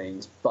by any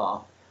means.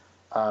 But,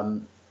 I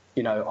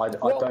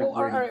don't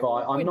really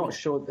buy. I'm not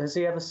sure. Has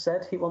he ever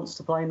said he wants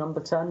to play number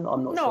 10?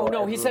 I'm not sure.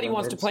 No. He said he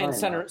wants to play in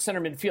center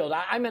midfield.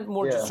 I meant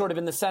more just sort of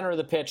in the center of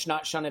the pitch,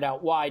 not shun it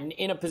out wide, and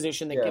in a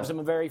position that gives him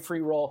a very free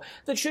role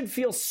that should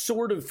feel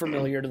sort of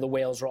familiar to the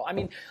Wales role. I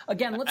mean,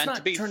 again,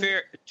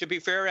 to be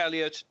fair,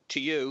 Elliot, to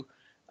you,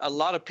 a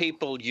lot of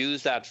people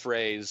use that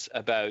phrase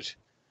about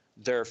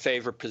their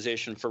favourite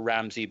position for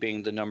Ramsey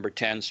being the number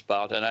 10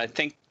 spot, and I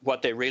think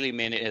what they really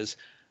mean is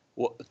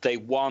they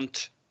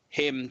want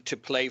him to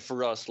play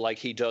for us like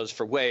he does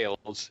for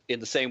Wales,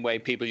 in the same way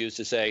people used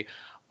to say,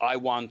 I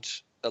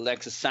want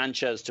Alexis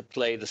Sanchez to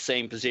play the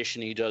same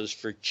position he does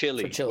for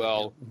Chile.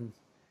 Well,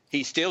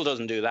 he still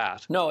doesn't do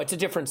that. No, it's a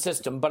different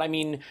system. But, I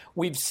mean,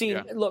 we've seen...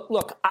 Yeah.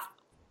 Look,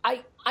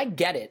 I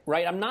get it,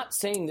 right? I'm not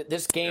saying that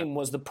this game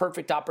was the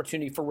perfect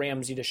opportunity for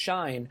Ramsey to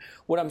shine.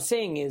 What I'm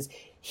saying is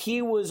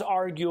he was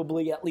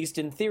arguably, at least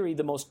in theory,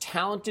 the most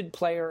talented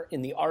player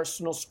in the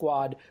Arsenal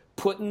squad,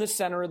 put in the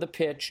center of the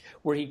pitch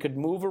where he could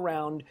move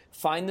around,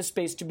 find the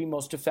space to be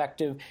most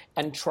effective,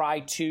 and try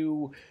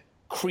to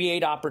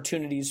create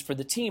opportunities for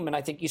the team. And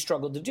I think he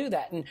struggled to do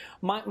that. And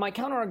my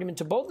counter-argument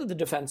to both of the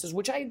defenses,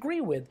 which I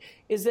agree with,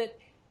 is that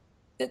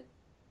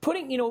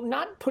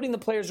not putting the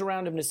players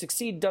around him to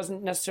succeed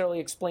doesn't necessarily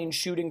explain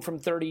shooting from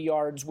 30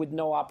 yards with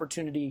no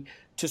opportunity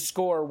to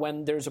score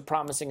when there's a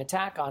promising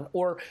attack on,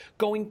 or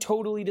going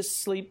totally to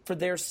sleep for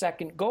their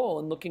second goal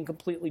and looking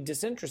completely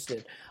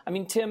disinterested. I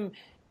mean, Tim,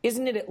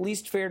 isn't it at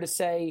least fair to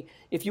say,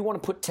 if you want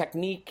to put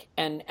technique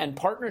and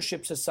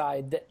partnerships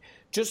aside, that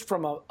just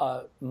from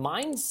a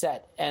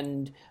mindset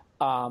and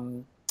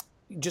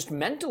just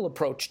mental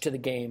approach to the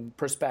game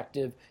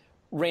perspective,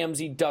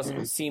 Ramsey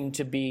doesn't seem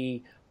to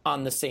be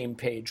on the same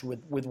page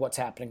with what's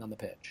happening on the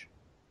pitch?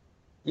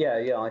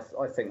 Yeah,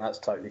 I think that's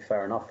totally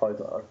fair enough. I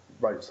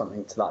wrote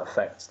something to that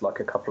effect like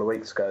a couple of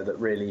weeks ago, that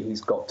really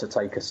he's got to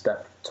take a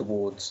step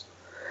towards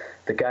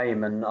the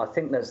game. And I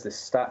think there's this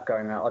stat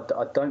going out.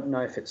 I don't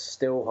know if it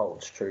still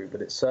holds true,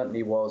 but it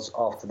certainly was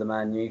after the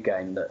Man U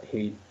game, that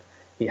he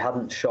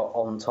hadn't shot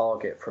on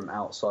target from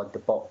outside the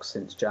box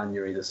since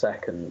January the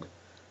 2nd,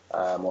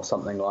 or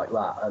something like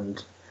that.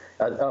 And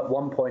at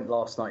one point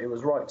last night, it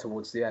was right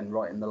towards the end,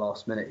 right in the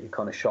last minute, he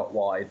kind of shot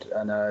wide,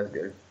 and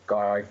a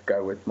guy I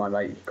go with, my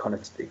mate,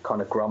 he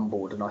kind of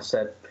grumbled, and I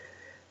said,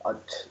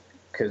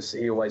 because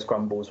he always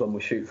grumbles when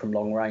we shoot from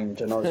long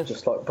range, and I was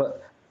just like,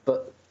 but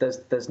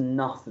there's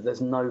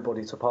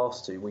nobody to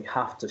pass to. We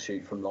have to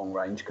shoot from long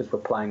range because we're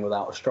playing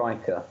without a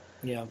striker.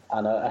 Yeah.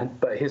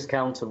 But his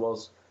counter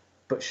was,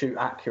 but shoot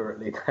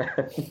accurately.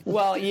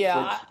 Well,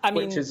 yeah,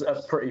 which is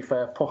a pretty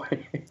fair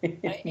point.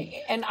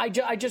 And I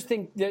just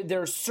think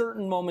there are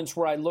certain moments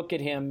where I look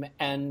at him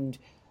and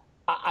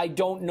I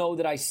don't know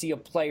that I see a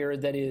player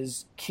that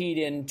is keyed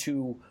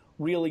into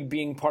really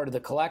being part of the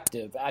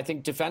collective. I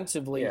think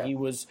defensively he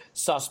was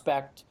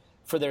suspect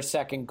for their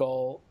second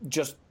goal.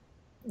 Just,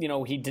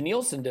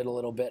 Danielson did a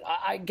little bit.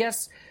 I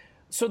guess...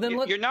 So then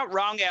you're not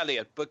wrong,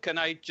 Elliot, but can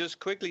I just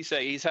quickly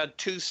say he's had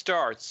 2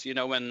 starts.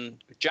 When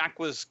Jack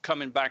was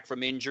coming back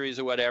from injuries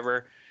or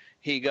whatever,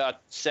 he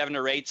got 7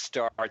 or 8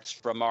 starts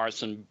from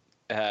Arsene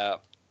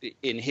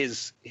in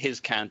his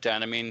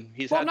countdown. I mean,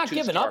 he's I'm not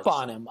giving up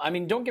on him. I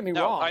mean, don't get me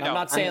wrong. I'm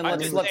not saying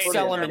let's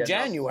sell him in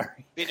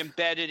January. Been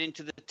embedded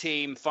into the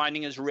team,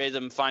 finding his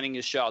rhythm, finding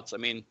his shots. I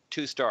mean,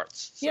 2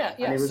 starts. So. Yeah.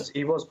 And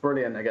he was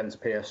brilliant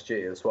against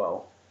PSG as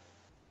well.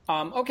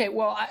 Okay,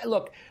 well,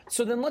 look,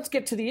 so then let's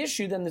get to the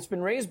issue then that's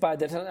been raised by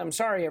that. I'm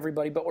sorry,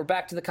 everybody, but we're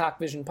back to the Cock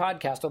Vision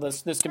podcast, although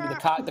this can be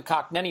the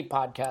Cock Nenny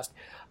podcast.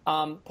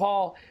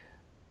 Paul,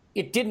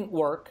 it didn't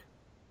work.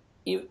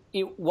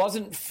 It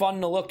wasn't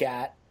fun to look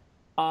at.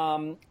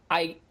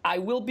 I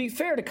will be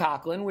fair to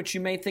Coughlin, which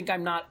you may think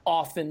I'm not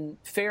often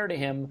fair to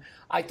him.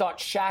 I thought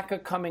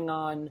Xhaka coming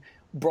on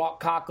brought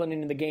Coughlin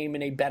into the game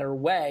in a better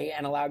way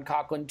and allowed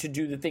Coughlin to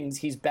do the things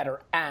he's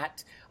better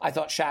at. I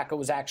thought Xhaka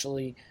was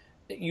actually...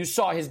 You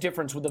saw his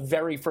difference with the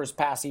very first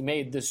pass he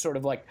made, this sort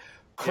of like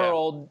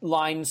curled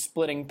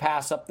line-splitting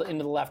pass up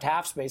into the left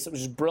half space. It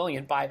was just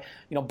brilliant.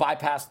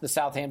 Bypassed the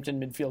Southampton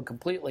midfield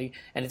completely,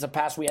 and it's a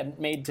pass we hadn't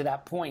made to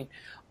that point.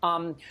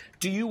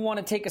 Do you want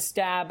to take a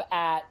stab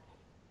at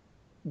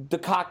the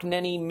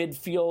Cock-Nenny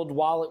midfield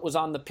while it was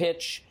on the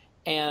pitch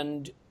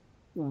and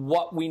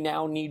what we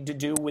now need to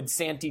do with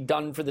Santi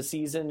done for the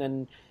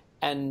season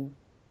and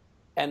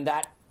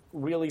that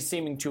really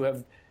seeming to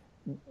have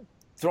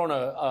thrown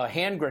a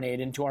hand grenade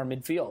into our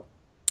midfield?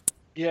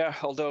 Yeah,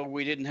 although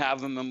we didn't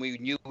have him and we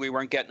knew we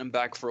weren't getting him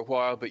back for a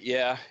while. But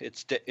yeah,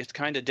 it's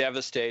kind of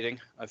devastating.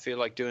 I feel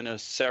like doing a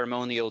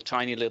ceremonial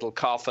tiny little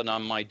coffin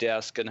on my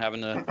desk and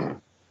having a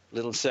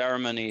little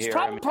ceremony here.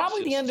 It's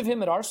probably the end of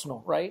him at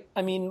Arsenal, right?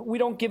 I mean, we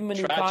don't give him a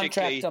new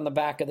contract on the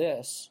back of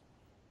this.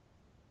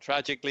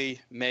 Tragically,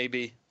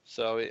 maybe.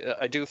 So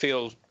I do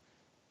feel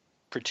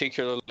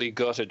particularly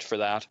gutted for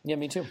that. Yeah,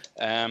 me too.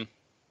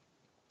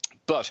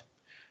 But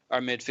our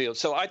midfield.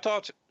 So I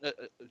thought,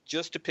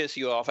 just to piss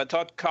you off, I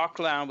thought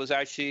Coquelin was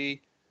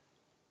actually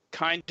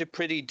kind of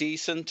pretty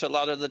decent a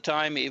lot of the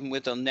time, even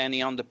with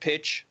Elneny on the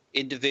pitch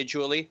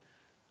individually.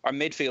 Our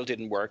midfield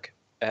didn't work.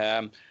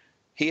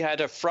 He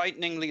had a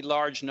frighteningly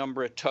large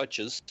number of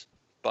touches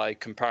by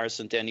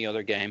comparison to any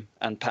other game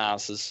and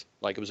passes,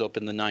 like it was up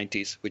in the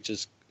 90s, which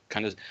is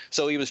kind of...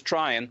 So he was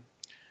trying.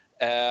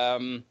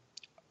 Here's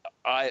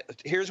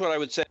what I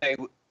would say.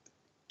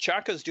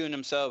 Xhaka's doing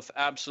himself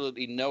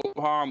absolutely no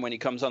harm when he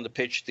comes on the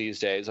pitch these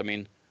days. I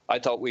mean, I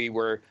thought we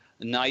were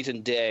night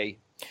and day.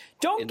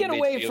 Don't get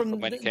away from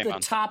the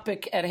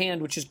topic at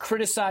hand, which is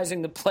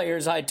criticizing the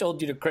players I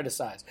told you to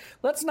criticize.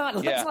 Let's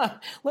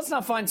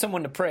not find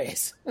someone to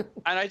praise. And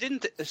I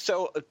didn't.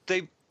 So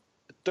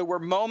there were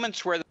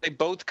moments where they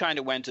both kind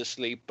of went to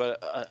sleep,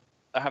 but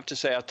I have to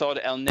say I thought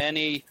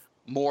Elneny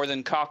more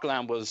than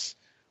Coquelin was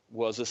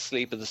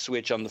asleep at the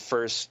switch on the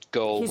first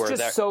goal. He's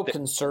just so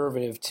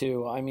conservative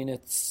too. I mean,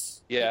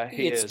 it's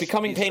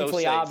becoming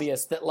painfully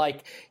obvious that,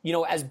 like, you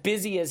know, as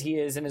busy as he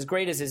is and as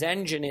great as his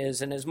engine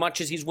is and as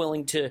much as he's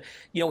willing to,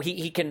 you know,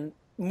 he can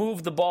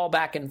move the ball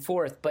back and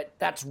forth, but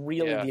that's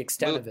really the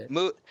extent of it.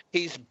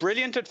 He's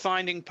brilliant at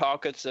finding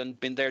pockets and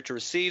been there to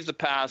receive the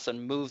pass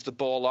and move the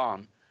ball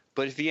on.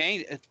 But if he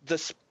ain't, the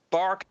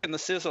spark and the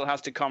sizzle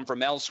has to come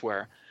from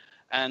elsewhere.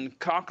 And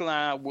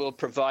Coquelin will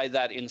provide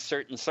that in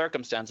certain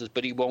circumstances,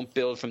 but he won't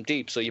build from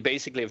deep. So you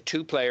basically have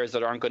two players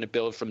that aren't going to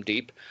build from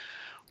deep,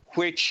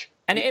 which...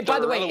 And by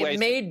the way, it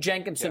made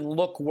Jenkinson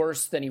look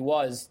worse than he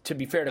was, to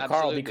be fair to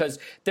Carl, because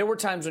there were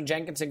times when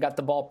Jenkinson got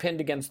the ball pinned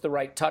against the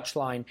right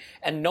touchline,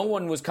 and no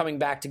one was coming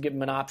back to give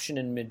him an option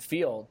in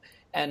midfield.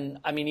 And,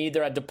 I mean, he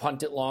either had to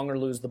punt it long or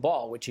lose the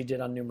ball, which he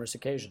did on numerous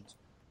occasions.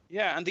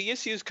 Yeah, and the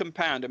issues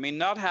compound. I mean,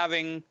 not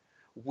having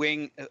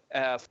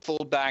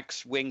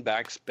fullbacks,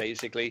 wingbacks,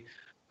 basically,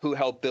 who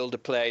help build a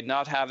play,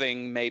 not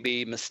having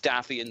maybe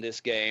Mustafi in this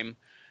game,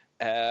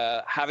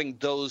 having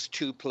those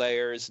two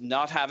players,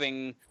 not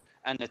having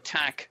an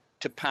attack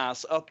to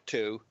pass up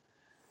to,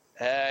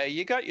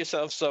 you got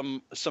yourself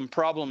some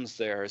problems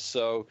there.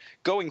 So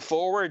going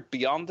forward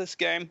beyond this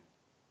game,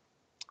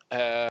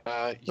 what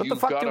the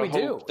fuck do we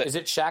do? Is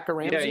it Xhaka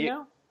Ramsey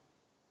now?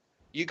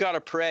 You got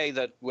to pray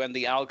that when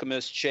the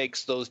alchemist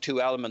shakes those two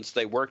elements,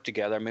 they work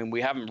together. I mean,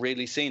 we haven't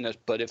really seen it,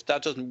 but if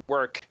that doesn't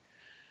work,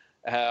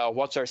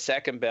 what's our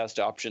second best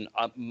option?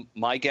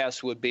 My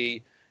guess would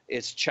be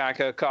it's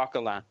Xhaka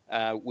Coquelin,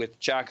 with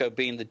Xhaka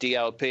being the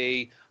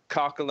DLP,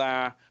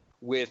 Coquelin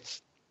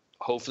with,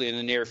 hopefully in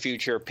the near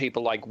future,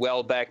 people like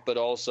Welbeck, but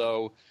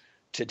also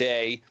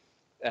today,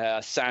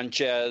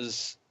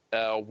 Sanchez,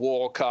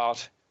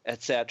 Walcott,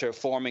 etc.,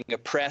 forming a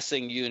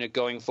pressing unit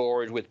going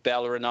forward with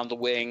Bellerin on the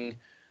wing,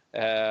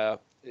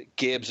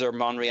 Gibbs or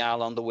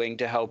Monreal on the wing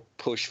to help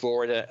push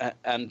forward,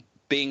 and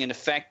being an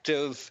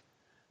effective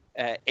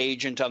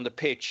agent on the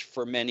pitch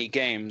for many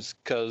games,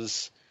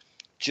 because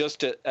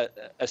just a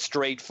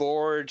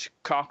straightforward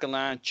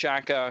Coquelin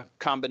Xhaka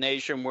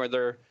combination where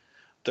they're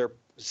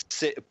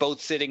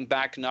both sitting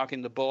back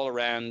knocking the ball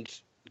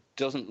around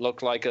doesn't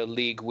look like a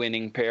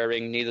league-winning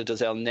pairing. Neither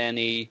does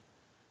Elneny,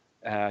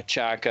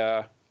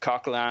 Xhaka,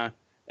 Coquelin,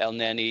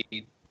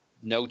 Elneny.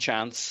 No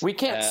chance. We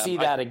can't see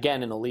that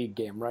again in a league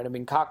game, right? I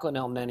mean, Coquelin,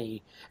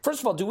 Elneny. First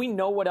of all, do we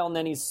know what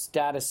Elneny's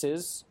status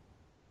is?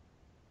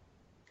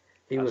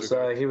 He was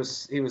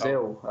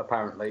ill,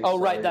 apparently. Oh, so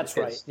right, that's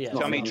right. Yeah,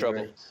 tummy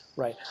trouble.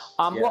 Right.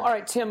 Well, all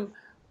right, Tim.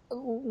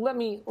 Let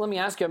me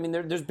ask you. I mean,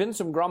 there's been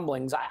some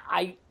grumblings.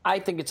 I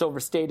think it's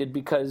overstated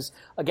because,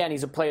 again,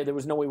 he's a player there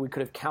was no way we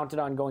could have counted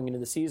on going into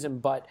the season.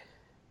 But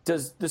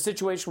does the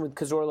situation with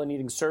Cazorla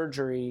needing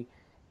surgery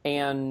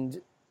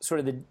and sort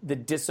of the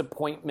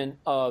disappointment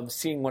of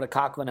seeing what a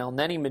Coughlin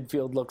Elneny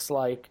midfield looks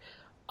like,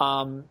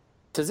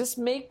 does this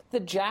make the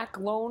Jack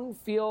loan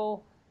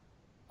feel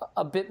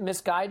a bit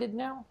misguided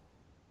now?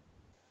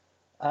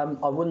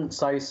 I wouldn't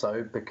say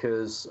so,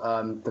 because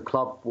the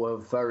club were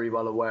very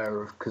well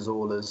aware of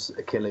Cazorla's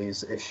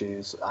Achilles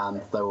issues,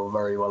 and they were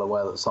very well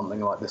aware that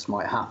something like this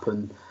might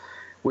happen,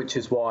 which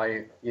is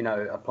why,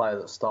 a player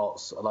that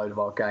starts a load of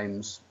our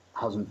games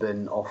hasn't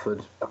been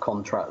offered a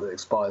contract that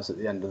expires at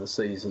the end of the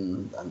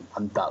season,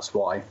 and that's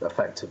why,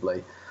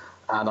 effectively.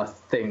 And I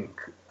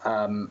think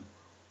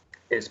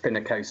it's been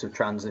a case of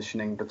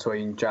transitioning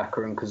between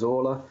Xhaka and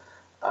Cazorla.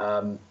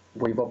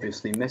 We've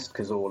obviously missed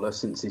Cazorla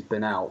since he's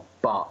been out,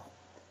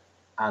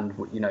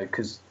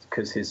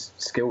 because his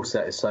skill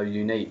set is so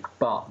unique,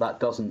 but that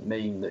doesn't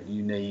mean that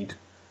you need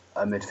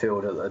a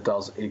midfielder that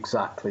does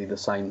exactly the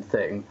same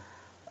thing.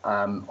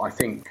 I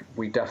think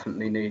we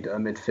definitely need a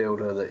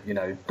midfielder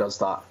that, does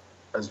that,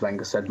 as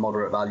Wenger said,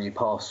 moderate value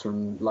pass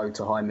from low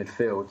to high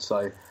midfield.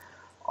 So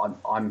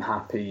I'm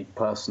happy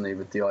personally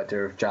with the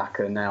idea of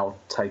Xhaka now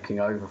taking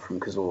over from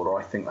Cazorla.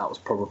 I think that was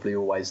probably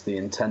always the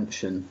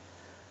intention.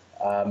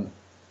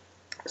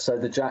 So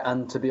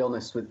and to be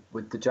honest,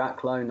 with the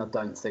Jack loan, I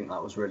don't think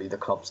that was really the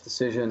club's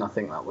decision. I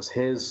think that was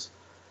his.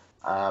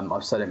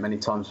 I've said it many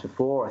times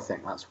before. I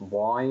think that's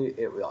why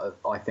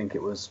I think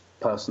it was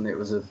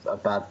a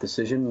bad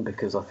decision,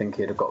 because I think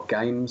he'd have got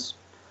games,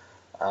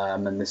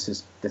 and this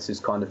is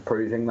kind of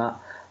proving that.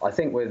 I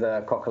think with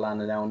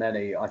Coquelin and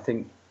Elneny, I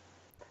think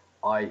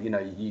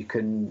you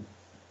can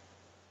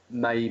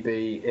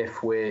maybe,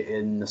 if we're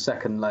in the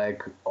second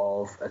leg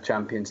of a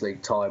Champions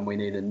League tie and we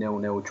need a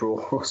 0-0 draw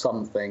or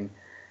something,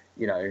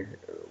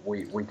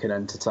 we can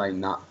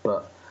entertain that.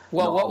 But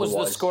what was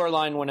the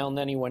scoreline when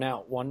Elneny went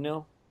out?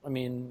 1-0. I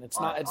mean, it's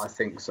not. I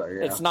think so.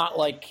 Yeah. It's not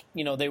like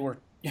they were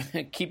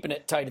keeping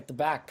it tight at the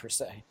back per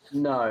se.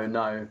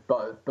 No.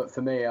 But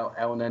for me,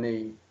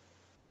 Elneny,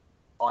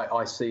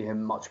 I see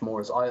him much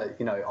more as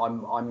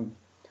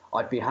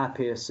I'd be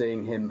happier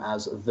seeing him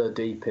as the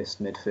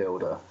deepest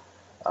midfielder.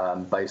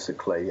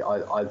 Basically,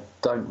 I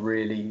don't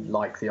really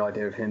like the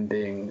idea of him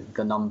being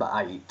the number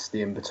 8,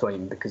 the in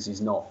between, because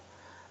he's not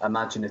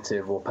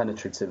imaginative or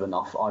penetrative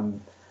enough.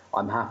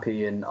 I'm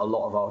happy in a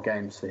lot of our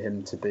games for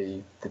him to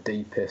be the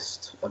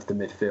deepest of the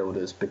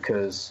midfielders,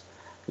 because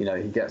he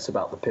gets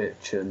about the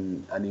pitch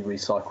and he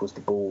recycles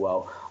the ball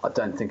well. I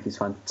don't think he's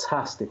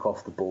fantastic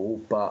off the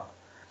ball, but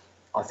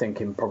I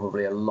think in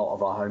probably a lot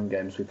of our home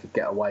games we could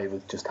get away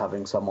with just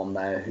having someone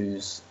there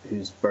who's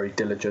very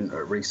diligent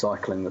at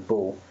recycling the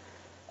ball.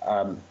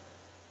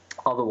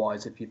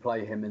 Otherwise, if you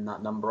play him in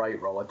that number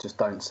 8 role, I just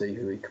don't see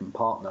who he can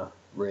partner,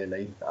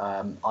 really,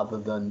 other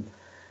than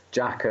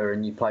Xhaka,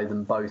 and you play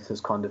them both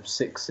as kind of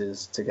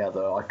sixes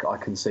together. I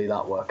can see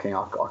that working.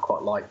 I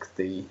quite like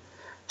the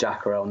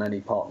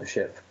Xhaka-Elneny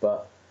partnership,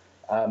 but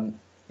I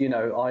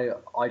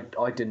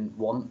didn't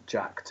want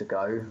Jack to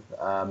go,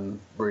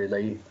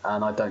 really,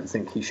 and I don't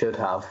think he should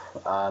have.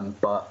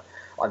 But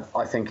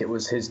I think it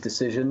was his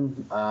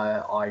decision.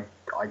 I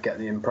get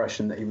the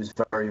impression that he was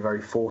very,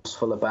 very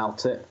forceful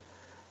about it.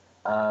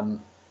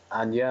 And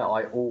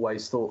I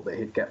always thought that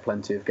he'd get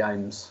plenty of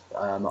games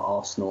at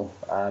Arsenal.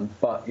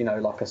 But,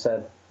 like I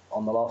said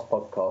on the last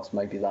podcast,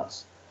 maybe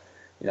that's,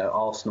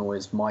 Arsenal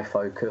is my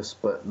focus,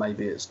 but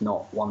maybe it's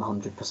not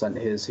 100%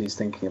 his. He's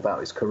thinking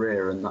about his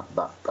career, and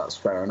that's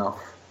fair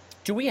enough.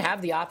 Do we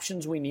have the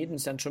options we need in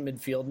central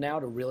midfield now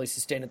to really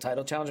sustain a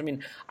title challenge? I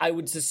mean, I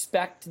would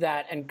suspect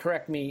that, and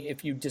correct me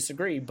if you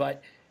disagree,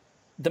 but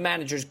the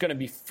manager's going to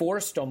be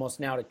forced almost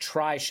now to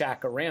try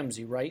Xhaka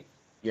Ramsey, right?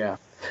 Yeah.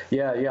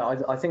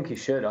 I think he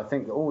should. I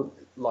think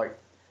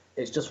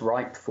it's just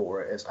ripe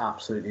for it. It's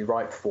absolutely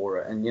ripe for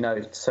it.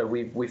 And so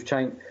we've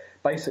changed.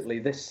 Basically,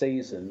 this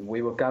season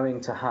we were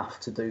going to have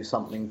to do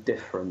something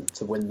different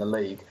to win the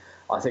league.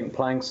 I think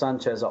playing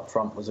Sanchez up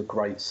front was a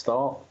great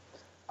start.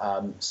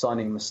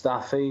 Signing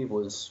Mustafi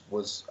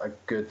was a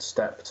good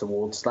step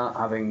towards that.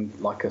 Having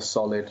like a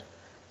solid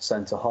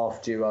centre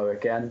half duo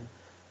again.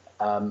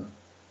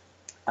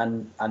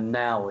 And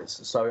now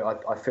it's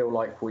so. I feel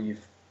like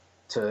we've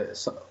to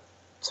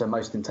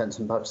most intents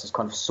and purposes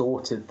kind of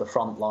sorted the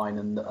front line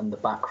and the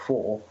back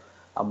four,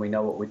 and we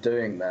know what we're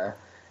doing there.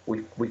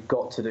 We've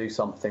got to do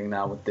something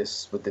now with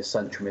this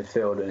central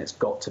midfield, and it's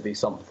got to be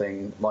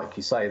something, like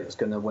you say, that's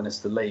going to win us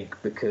the league,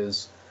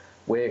 because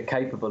we're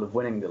capable of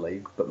winning the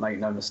league, but make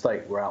no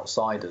mistake, we're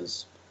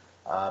outsiders,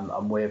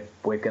 and we're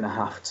going to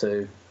have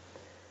to.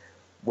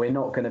 We're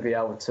not going to be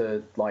able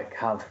to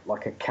have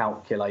a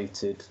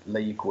calculated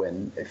league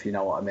win, if you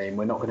know what I mean.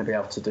 We're not going to be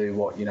able to do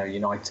what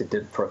United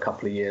did for a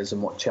couple of years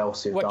and what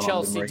Chelsea have done. What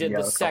Chelsea did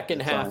the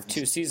second half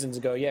 2 seasons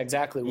ago. Yeah,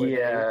 exactly.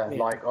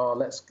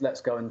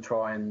 Let's go and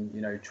try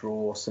and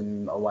draw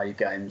some away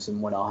games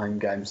and win our home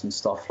games and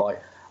stuff.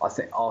 I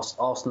think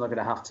Arsenal are going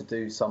to have to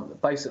do something.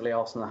 Basically,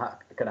 Arsenal are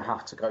going to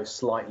have to go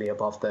slightly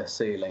above their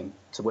ceiling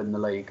to win the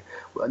league.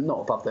 Not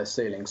above their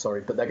ceiling,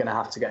 sorry, but they're going to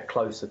have to get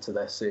closer to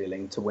their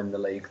ceiling to win the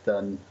league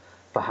than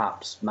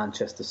perhaps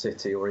Manchester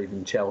City or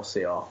even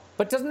Chelsea are.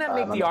 But doesn't that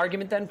make the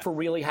argument then for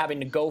really having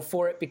to go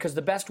for it? Because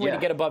the best way to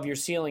get above your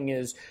ceiling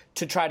is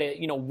to try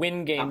to,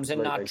 win games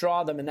and not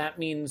draw them, and that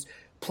means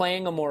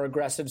playing a more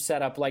aggressive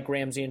setup like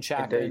Ramsey and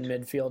Xhaka in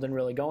midfield and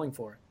really going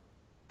for it.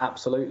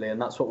 Absolutely,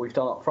 and that's what we've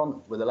done up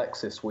front with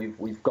Alexis.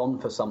 We've gone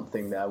for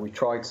something there. We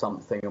tried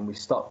something and we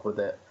stuck with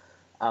it.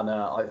 And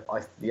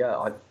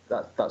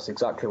that's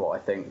exactly what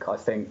I think. I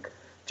think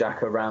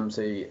Xhaka,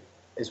 Ramsey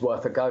is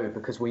worth a go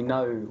because we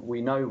know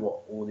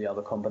what all the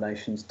other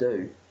combinations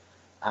do,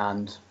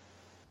 and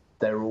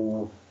they're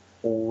all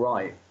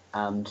right.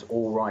 And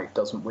all right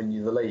doesn't win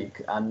you the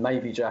league. And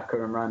maybe Xhaka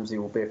and Ramsey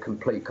will be a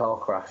complete car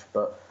crash,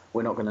 but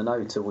we're not going to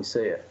know till we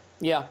see it.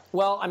 Yeah,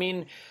 well, I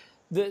mean,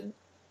 the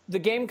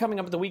game coming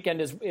up at the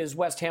weekend is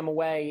West Ham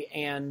away,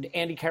 and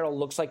Andy Carroll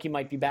looks like he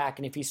might be back.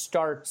 And if he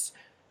starts,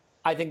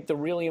 I think the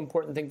really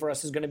important thing for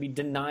us is going to be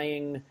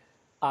denying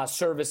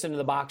service into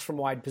the box from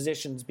wide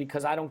positions,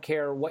 because I don't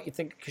care what you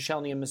think of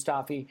Koscielny and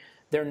Mustafi,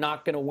 they're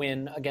not going to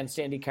win against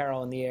Andy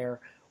Carroll in the air.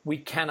 We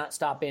cannot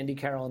stop Andy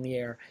Carroll in the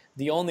air.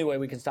 The only way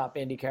we can stop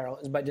Andy Carroll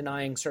is by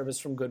denying service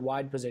from good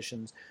wide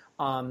positions.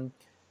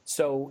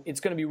 So it's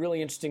going to be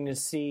really interesting to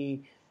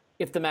see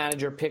if the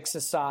manager picks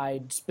a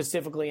side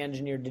specifically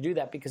engineered to do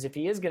that, because if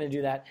he is going to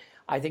do that,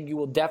 I think you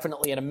will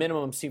definitely, at a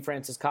minimum, see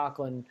Francis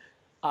Coquelin,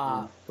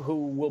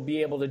 who will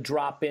be able to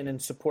drop in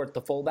and support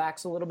the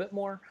fullbacks a little bit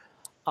more.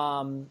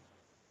 And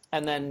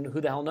then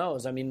who the hell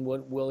knows? I mean,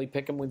 will he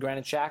pick him with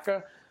Granit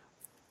Xhaka?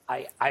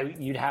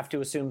 You'd have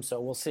to assume so.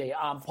 We'll see.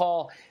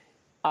 Paul,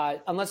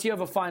 unless you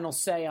have a final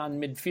say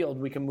on midfield,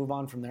 we can move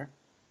on from there.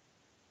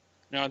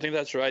 No, I think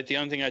that's right. The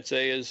only thing I'd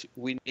say is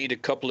we need a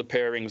couple of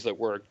pairings that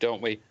work,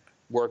 don't we?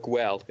 Work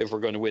well if we're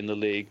going to win the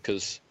league,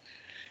 because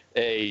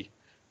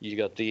you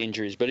got the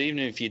injuries, but even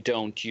if you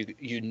don't,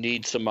 you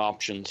need some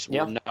options.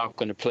 We're not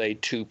going to play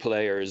two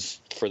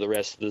players for the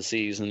rest of the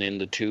season in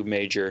the two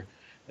major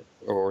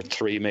or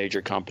three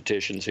major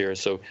competitions here,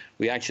 so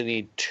we actually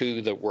need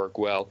two that work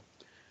well.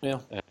 Yeah.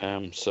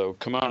 So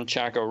come on,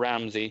 Xhaka,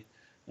 Ramsey,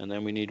 and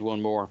then we need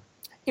one more.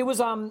 It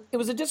was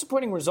a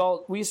disappointing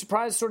result. Were you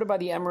surprised sort of by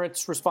the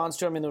Emirates' response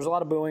to it? I mean, there was a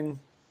lot of booing,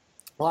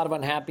 a lot of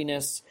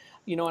unhappiness.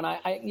 And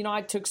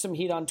I took some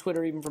heat on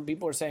Twitter even from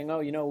people who are saying,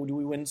 do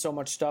we win so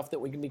much stuff that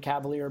we can be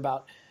cavalier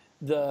about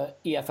the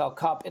EFL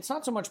Cup? It's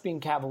not so much being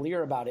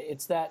cavalier about it.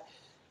 It's that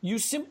you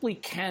simply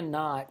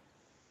cannot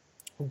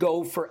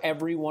go for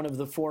every one of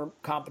the four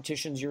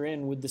competitions you're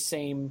in with the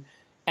same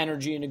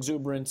energy and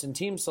exuberance and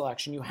team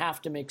selection. You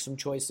have to make some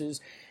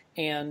choices.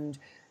 And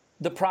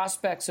the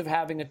prospects of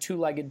having a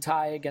two-legged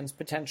tie against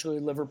potentially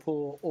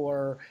Liverpool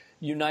or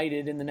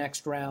United in the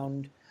next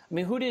round. I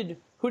mean, who did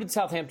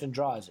Southampton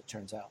draw, as it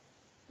turns out?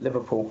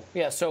 Liverpool.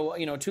 Yeah, so,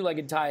 a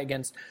two-legged tie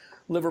against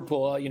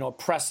Liverpool, a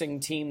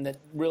pressing team that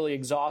really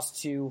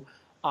exhausts you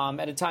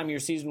at a time of your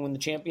season when the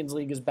Champions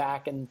League is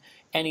back and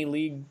any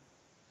league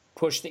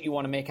push that you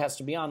want to make has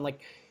to be on.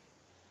 Like,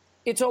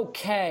 it's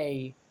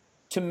okay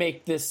to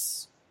make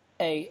this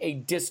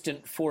a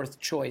distant fourth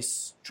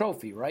choice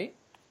trophy, right?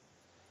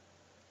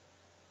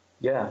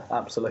 Yeah,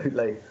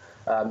 absolutely.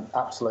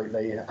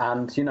 Absolutely.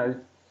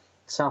 And,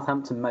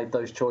 Southampton made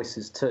those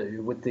choices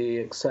too, with the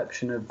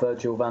exception of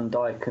Virgil van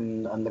Dijk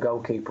and the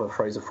goalkeeper,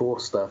 Fraser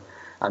Forster.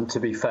 And to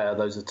be fair,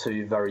 those are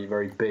two very,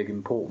 very big,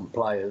 important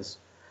players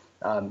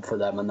for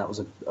them. And that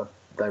was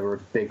they were a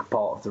big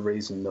part of the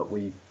reason that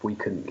we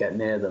couldn't get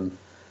near them.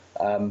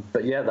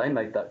 But yeah, they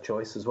made that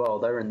choice as well.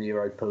 They're in the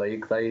Europa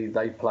League.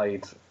 They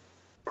played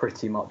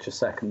pretty much a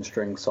second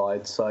string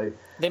side. So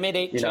they made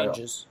 8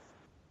 changes.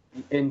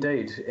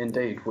 Indeed.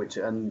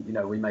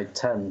 We made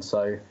 10.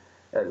 So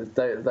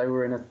they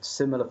were in a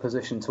similar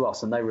position to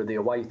us, and they were the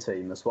away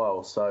team as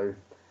well. So,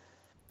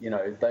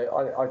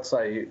 I'd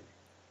say,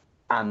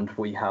 and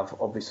we have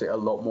obviously a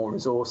lot more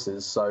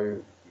resources.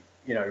 So,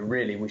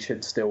 really we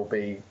should still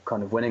be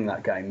kind of winning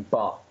that game.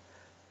 But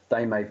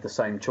they made the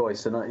same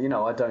choice, and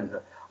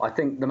I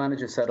think the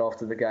manager said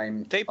after the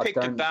game they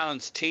picked a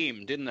balanced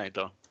team, didn't they?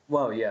 Though.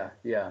 Well, yeah.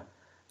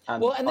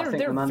 And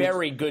they're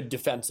very good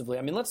defensively.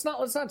 I mean, let's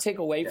not take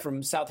away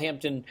from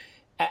Southampton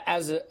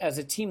as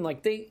a team.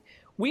 Like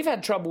we've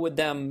had trouble with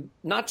them,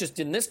 not just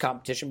in this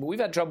competition, but we've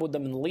had trouble with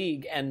them in the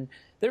league, and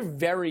they're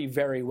very,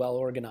 very well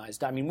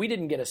organized. I mean, we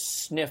didn't get a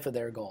sniff of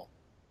their goal.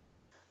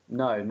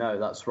 No,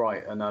 that's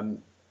right.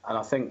 And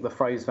I think the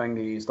phrase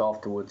Wenger used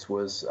afterwards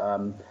was,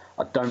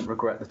 "I don't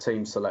regret the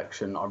team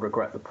selection. I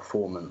regret the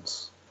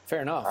performance."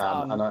 Fair enough.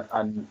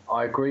 And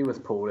I agree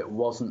with Paul. It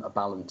wasn't a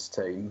balanced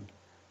team.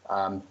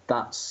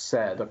 That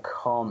said, I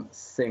can't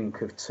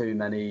think of too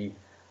many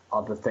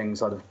other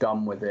things I'd have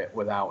done with it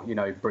without,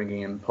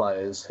 bringing in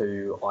players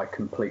who I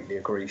completely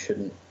agree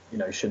shouldn't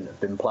have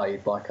been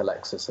played, like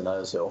Alexis and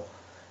Ozil,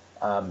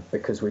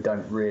 because we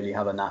don't really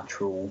have a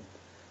natural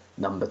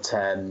number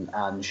 10,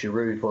 and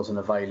Giroud wasn't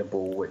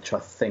available, which I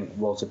think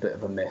was a bit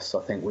of a miss.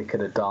 I think we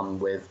could have done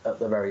with, at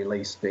the very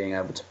least, being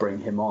able to bring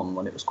him on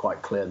when it was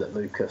quite clear that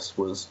Lucas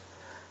was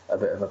a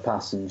bit of a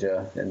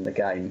passenger in the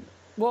game.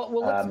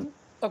 Well,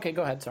 okay,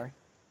 go ahead, sorry.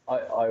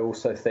 I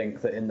also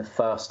think that in the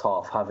first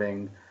half,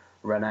 having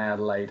Rene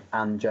Adelaide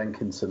and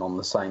Jenkinson on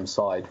the same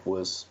side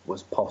was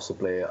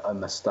possibly a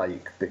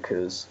mistake,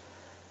 because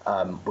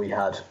we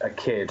had a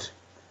kid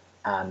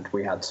and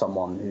we had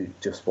someone who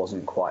just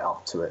wasn't quite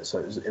up to it. So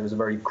it was a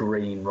very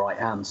green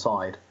right-hand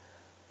side.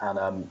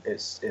 And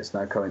it's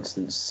no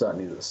coincidence,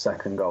 certainly, that the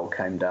second goal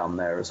came down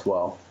there as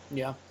well.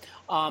 Yeah.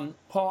 Paul,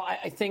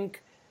 I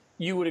think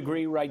you would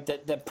agree, right,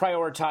 that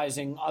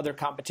prioritizing other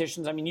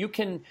competitions, I mean, you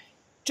can,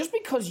 just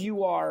because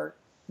you are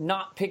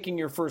not picking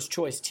your first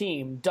choice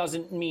team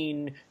doesn't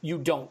mean you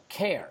don't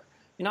care.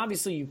 And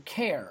obviously you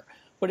care,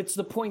 but it's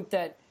the point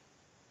that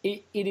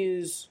it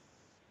is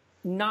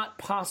not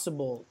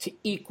possible to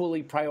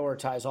equally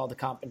prioritize all the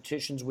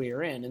competitions we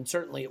are in. And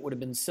certainly it would have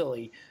been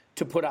silly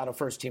to put out a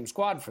first team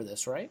squad for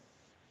this, right?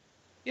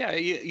 Yeah,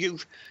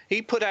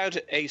 he put out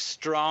a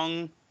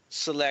strong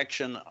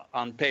selection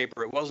on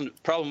paper.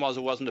 Problem was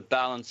it wasn't a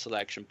balanced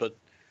selection, but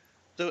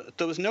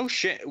there was no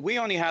shit. We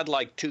only had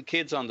like 2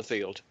 kids on the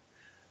field.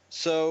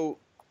 So,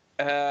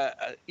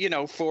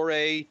 for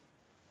a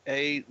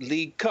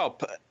League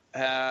Cup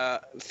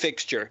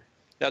fixture,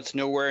 that's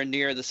nowhere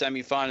near the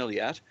semi-final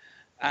yet.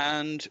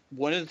 And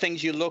one of the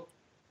things you look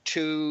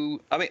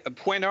to, I mean,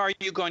 when are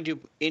you going to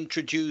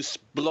introduce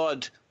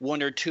blood,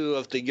 1 or 2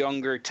 of the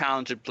younger,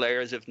 talented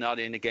players, if not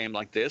in a game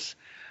like this?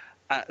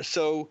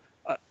 So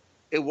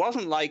it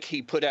wasn't like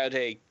he put out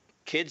a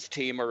kids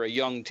team or a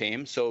young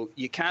team, so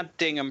you can't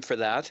ding him for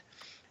that.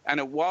 And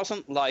it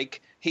wasn't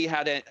like he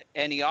had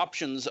any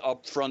options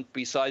up front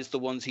besides the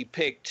ones he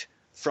picked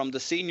from the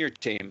senior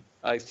team.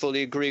 I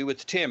fully agree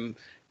with Tim.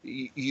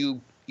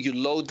 You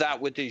load that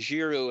with the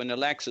Giroud and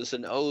Alexis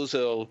and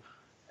Ozil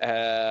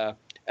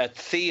at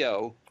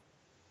Theo.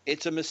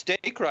 It's a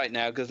mistake right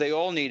now because they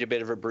all need a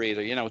bit of a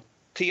breather. You know,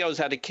 Theo's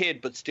had a kid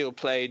but still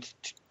played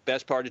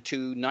best part of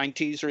 2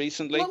 90s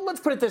recently. Let's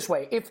put it this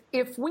way.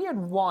 If we had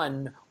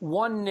won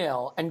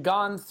 1-0 and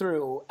gone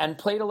through and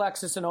played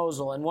Alexis and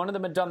Ozil and one of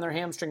them had done their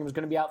hamstring and was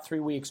going to be out 3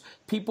 weeks,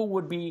 people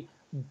would be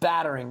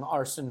battering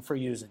Arsene for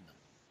using them.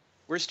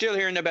 We're still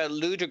hearing about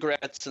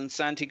Ludogorets and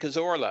Santi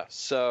Cazorla.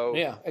 So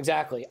yeah,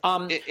 exactly.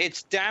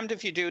 It's damned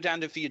if you do,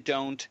 damned if you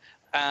don't.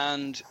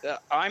 And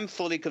I'm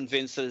fully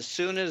convinced that as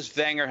soon as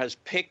Wenger has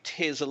picked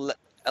his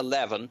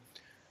 11,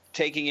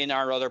 taking in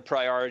our other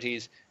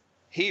priorities,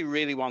 he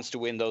really wants to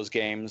win those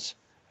games.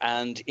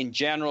 And in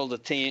general, the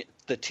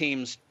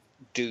teams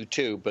do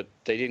too. But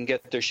they didn't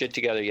get their shit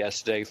together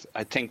yesterday,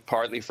 I think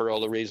partly for all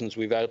the reasons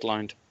we've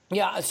outlined.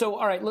 Yeah, so,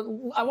 all right,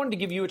 I wanted to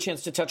give you a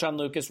chance to touch on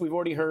Lucas. We've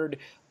already heard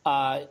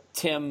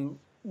Tim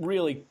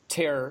really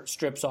tear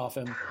strips off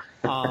him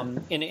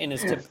in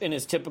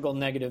his typical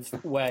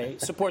negative way.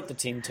 Support the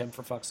team, Tim,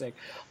 for fuck's sake.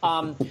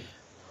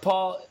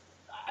 Paul,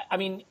 I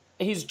mean,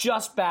 he's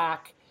just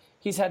back.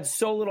 He's had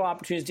so little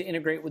opportunities to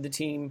integrate with the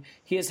team.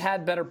 He has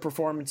had better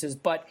performances,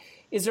 but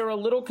is there a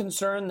little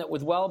concern that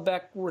with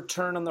Welbeck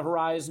return on the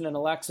horizon and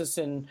Alexis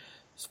in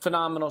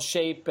phenomenal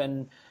shape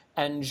and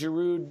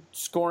Giroud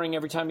scoring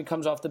every time he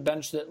comes off the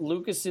bench, that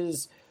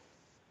Lucas's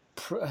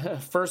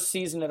first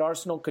season at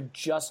Arsenal could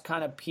just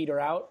kind of peter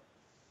out?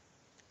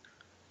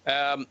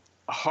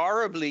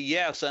 Horribly,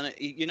 yes. And,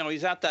 you know,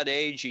 he's at that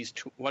age. He's,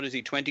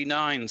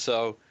 29?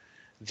 So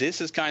this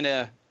is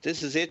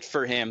it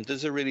for him. This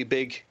is a really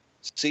big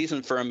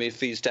season for him if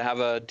he's to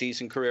have a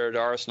decent career at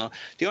Arsenal.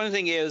 The only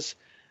thing is,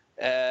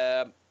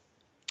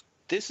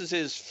 this is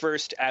his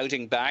first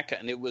outing back,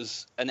 and it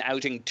was an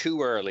outing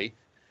too early.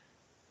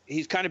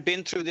 He's kind of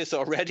been through this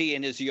already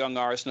in his young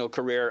Arsenal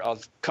career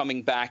of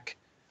coming back,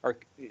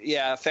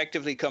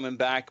 effectively coming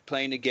back,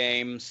 playing the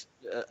games,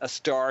 a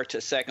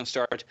second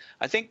start.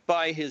 I think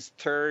by his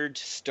third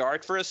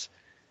start for us,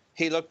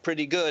 he looked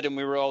pretty good, and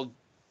we were all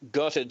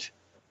gutted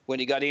when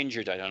he got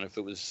injured. I don't know if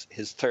it was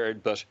his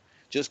third, but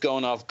just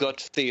going off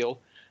gut feel,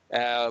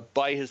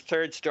 by his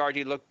third start,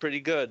 he looked pretty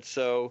good.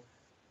 So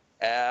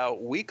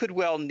we could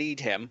well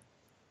need him,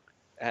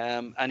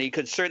 and he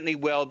could certainly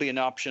well be an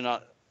option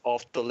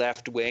off the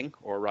left wing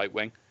or right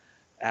wing.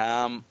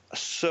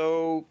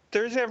 So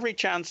there's every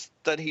chance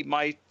that he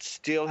might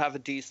still have a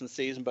decent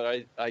season,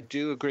 but I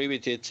do agree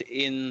with you.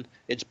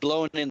 It's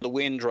blowing in the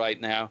wind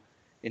right now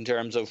in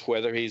terms of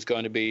whether he's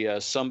going to be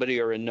somebody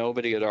or a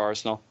nobody at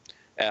Arsenal.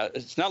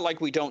 It's not like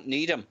we don't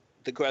need him.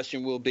 The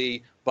question will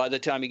be, by the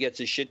time he gets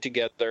his shit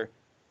together,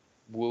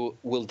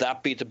 will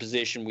that be the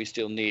position we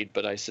still need?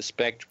 But I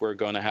suspect we're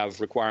going to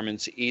have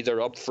requirements either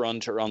up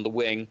front or on the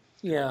wing.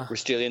 Yeah, we're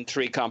still in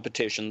 3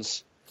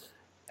 competitions.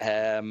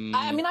 I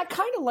mean, I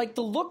kind of like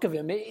the look of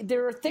him.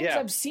 There are things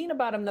I've seen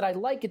about him that I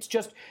like. It's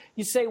just,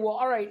 you say, well,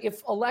 all right,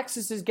 if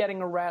Alexis is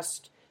getting a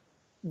rest,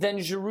 then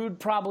Giroud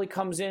probably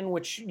comes in,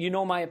 which you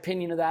know my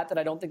opinion of that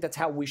I don't think that's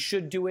how we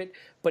should do it,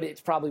 but it's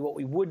probably what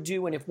we would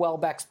do. And if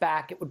Welbeck's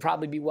back, it would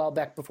probably be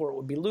Welbeck before it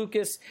would be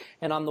Lucas.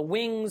 And on the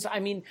wings, I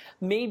mean,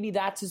 maybe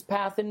that's his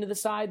path into the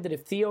side, that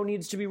if Theo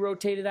needs to be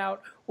rotated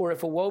out or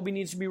if Iwobi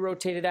needs to be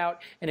rotated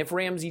out, and if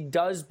Ramsey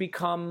does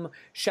become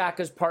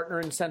Xhaka's partner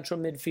in central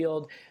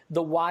midfield,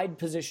 the wide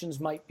positions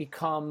might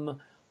become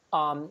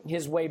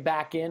his way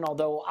back in,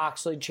 although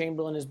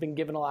Oxlade-Chamberlain has been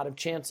given a lot of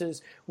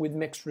chances with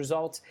mixed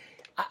results.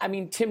 I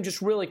mean, Tim,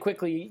 just really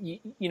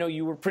quickly,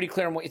 you were pretty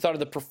clear on what you thought of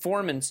the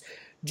performance.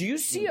 Do you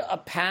see a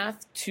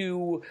path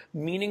to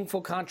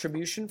meaningful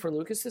contribution for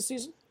Lucas this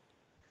season?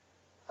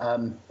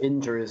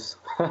 Injuries.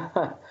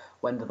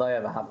 When do they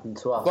ever happen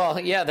to us? Well,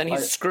 yeah, then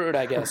he's screwed,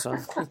 I guess. Huh?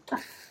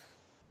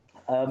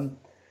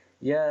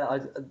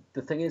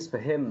 The thing is, for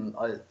him,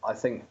 I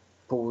think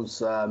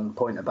Paul's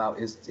point about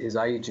his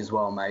age is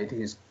well made.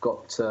 He's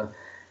got to,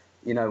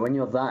 when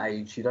you're that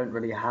age, you don't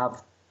really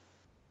have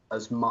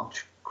as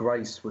much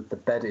grace with the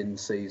bed-in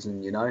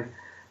season,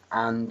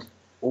 and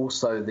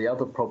also the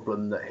other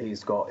problem that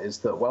he's got is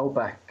that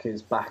Welbeck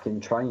is back in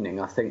training,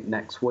 I think,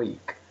 next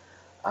week.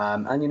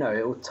 And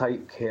it will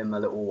take him a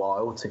little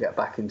while to get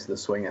back into the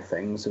swing of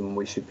things, and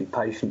we should be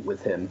patient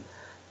with him.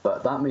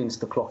 But that means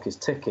the clock is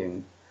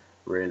ticking,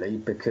 really,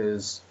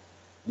 because,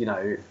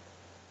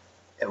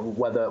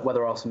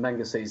 whether Arsene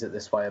Wenger sees it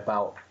this way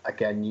about,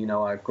 again,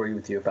 I agree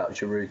with you about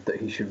Giroud, that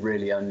he should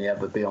really only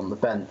ever be on the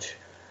bench.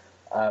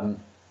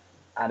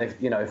 And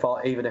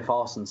if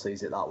Arsene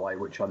sees it that way,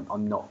 which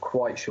I'm not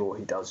quite sure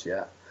he does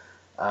yet,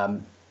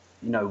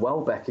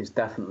 Welbeck is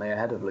definitely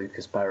ahead of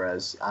Lucas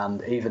Perez.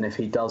 And even if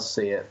he does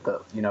see it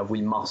that,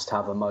 we must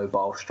have a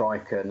mobile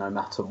striker no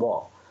matter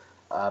what,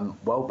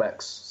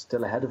 Welbeck's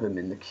still ahead of him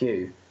in the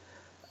queue.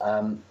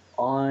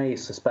 I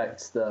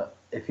suspect that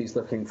if he's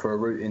looking for a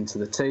route into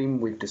the team,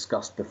 we've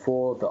discussed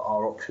before that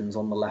our options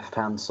on the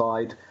left-hand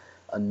side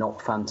are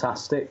not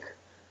fantastic.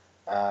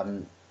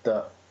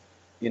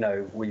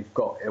 We've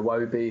got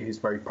Iwobi, who's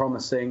very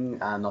promising,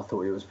 and I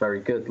thought he was very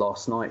good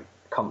last night,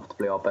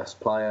 comfortably our best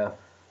player,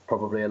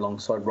 probably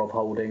alongside Rob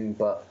Holding,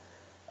 but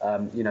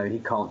he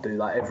can't do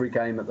that every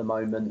game at the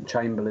moment.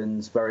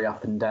 Chamberlain's very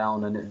up and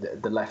down, and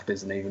the left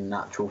isn't even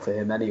natural for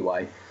him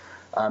anyway.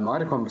 I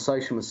had a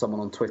conversation with someone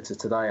on Twitter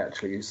today,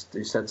 actually,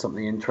 who said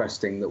something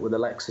interesting, that with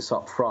Alexis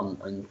up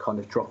front and kind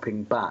of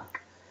dropping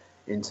back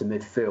into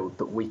midfield,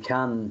 that we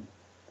can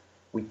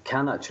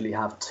actually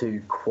have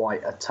two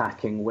quite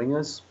attacking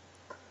wingers.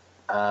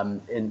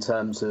 In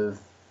terms of,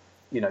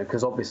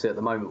 because obviously at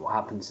the moment what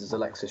happens is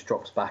Alexis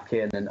drops back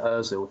in and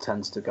Ozil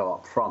tends to go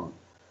up front.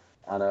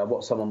 And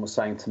what someone was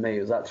saying to me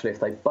was actually if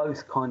they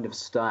both kind of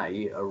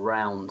stay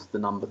around the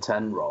number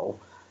 10 role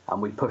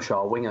and we push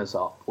our wingers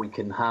up, we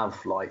can have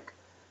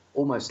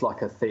almost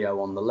like a Theo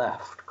on the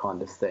left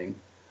kind of thing.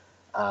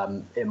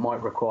 It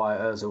might require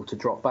Ozil to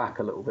drop back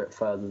a little bit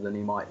further than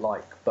he might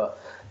like. But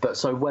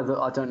so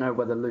I don't know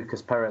whether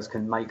Lucas Perez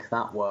can make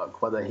that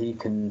work, whether he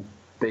can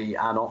be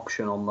an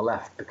option on the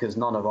left, because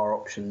none of our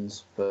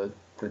options, for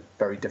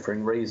very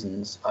differing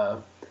reasons,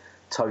 are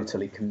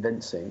totally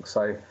convincing.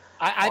 So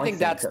I think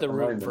that's the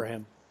route for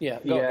him. Yeah,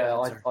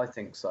 I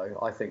think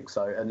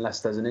so.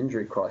 Unless there's an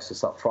injury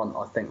crisis up front,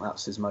 I think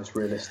that's his most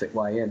realistic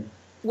way in.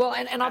 Well,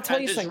 and I'll tell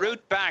you something. His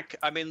route back,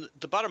 I mean,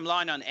 the bottom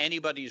line on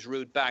anybody's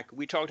route back,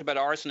 we talked about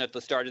Arsenal at the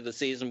start of the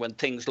season when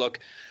things look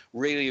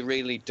really,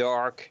 really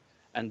dark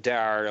and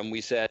dire, and we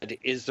said,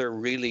 is there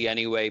really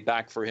any way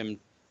back for him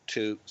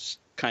to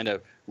kind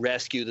of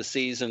rescue the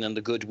season and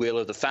the goodwill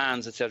of the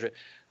fans, etc.?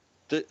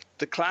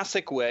 The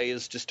classic way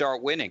is to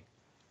start winning.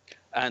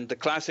 And the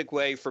classic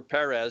way for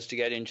Perez to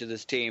get into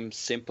this team,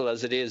 simple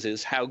as it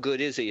is how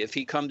good is he? If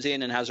he comes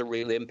in and has a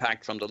real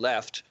impact from the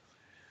left,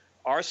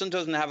 Arsene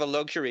doesn't have a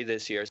luxury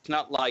this year. It's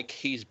not like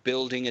he's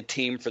building a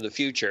team for the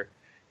future.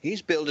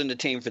 He's building a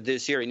team for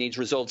this year. He needs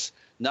results,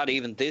 not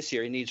even this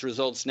year. He needs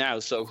results now.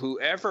 So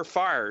whoever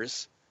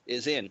fires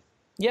is in.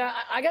 Yeah,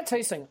 I got to tell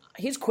you something.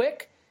 He's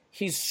quick.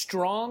 He's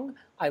strong.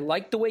 I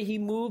like the way he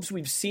moves.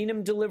 We've seen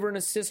him deliver an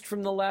assist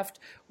from the left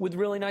with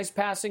really nice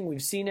passing.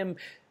 We've seen him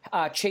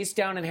chase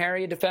down and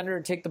harry a defender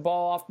and take the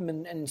ball off him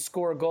and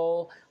score a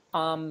goal.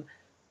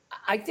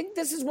 I think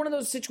this is one of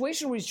those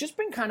situations where he's just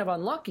been kind of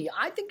unlucky.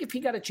 I think if he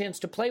got a chance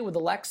to play with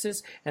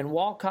Alexis and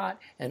Walcott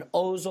and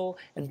Ozil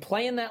and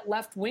play in that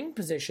left wing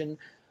position,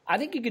 I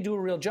think he could do a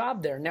real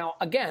job there. Now,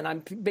 again, I'm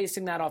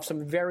basing that off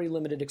some very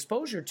limited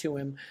exposure to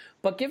him.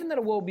 But given that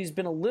Iwobi's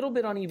been a little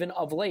bit uneven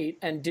of late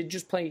and did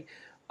just play,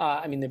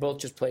 they both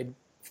just played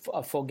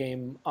a full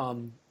game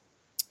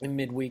in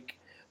midweek.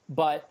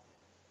 But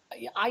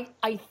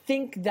I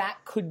think that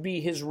could be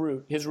his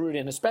route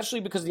in, especially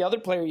because the other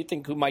player you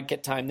think who might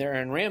get time there,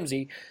 Aaron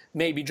Ramsey,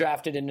 may be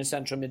drafted into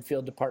central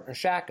midfield to partner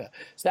Xhaka.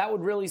 So that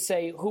would really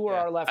say who are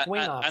our left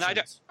wing options.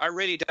 And I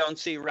really don't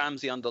see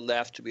Ramsey on the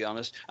left, to be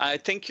honest. I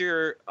think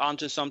you're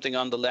onto something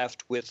on the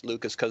left with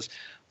Lucas, because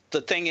the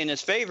thing in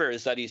his favour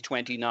is that he's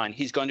 29.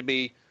 He's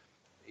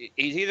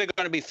either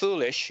going to be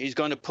foolish, he's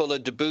going to pull a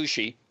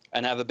Debussy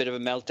and have a bit of a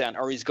meltdown,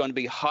 or he's going to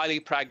be highly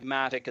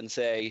pragmatic and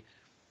say,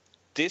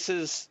 This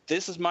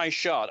is my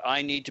shot.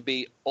 I need to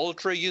be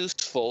ultra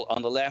useful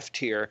on the left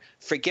here.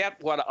 Forget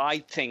what I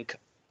think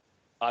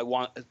I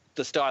want,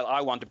 the style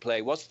I want to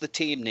play. What's the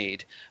team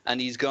need?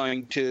 And he's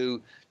going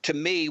to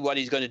me, what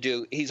he's going to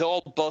do, he's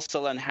all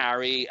bustle and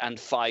harry and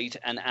fight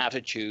and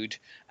attitude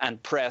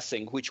and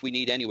pressing, which we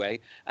need anyway.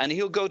 And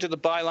he'll go to the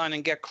byline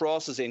and get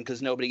crosses in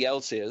because nobody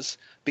else is.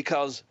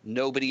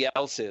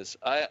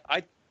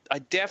 I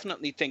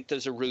definitely think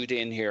there's a route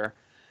in here.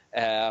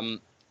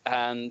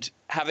 And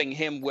having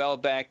him,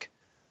 Welbeck,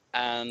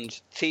 and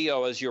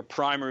Theo as your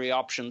primary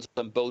options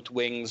on both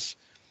wings,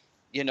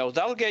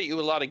 that'll get you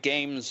a lot of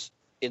games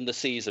in the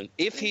season.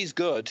 If he's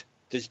good,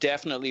 there's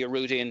definitely a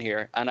route in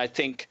here. And I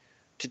think,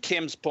 to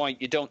Tim's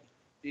point,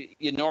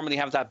 you normally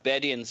have that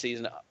bed-in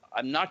season.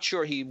 I'm not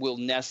sure he will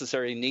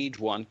necessarily need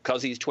one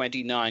because he's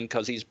 29,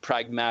 because he's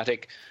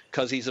pragmatic,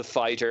 because he's a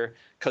fighter,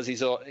 because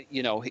he's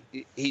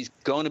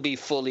going to be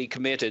fully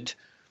committed,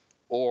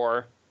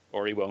 or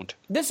he won't.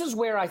 This is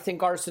where I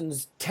think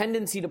Arsenal's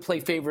tendency to play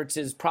favourites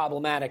is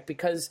problematic,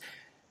 because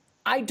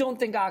I don't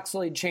think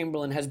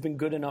Oxlade-Chamberlain has been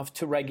good enough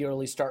to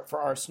regularly start for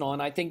Arsenal.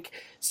 And I think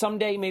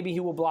someday maybe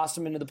he will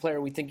blossom into the player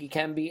we think he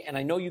can be. And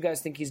I know you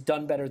guys think he's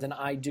done better than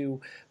I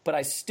do, but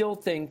I still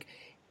think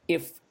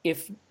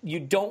if you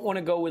don't want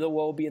to go with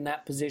Iwobi in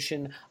that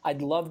position,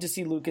 I'd love to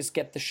see Lucas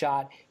get the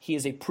shot. He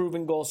is a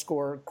proven goal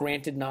scorer,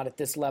 granted not at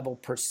this level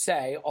per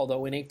se,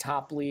 although in a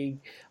top league,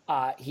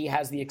 he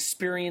has the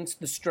experience,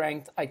 the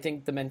strength, I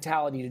think the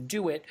mentality to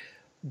do it.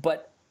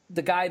 But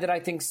the guy that I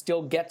think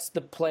still gets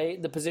the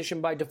position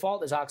by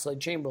default is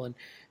Oxlade-Chamberlain,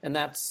 and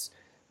that's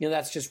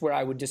just where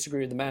I would disagree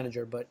with the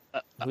manager. But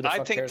who the fuck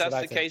I think cares that's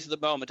what the case at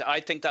the moment.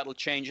 I think that'll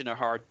change in a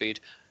heartbeat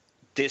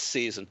this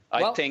season.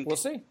 I think we'll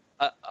see.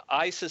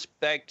 I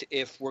suspect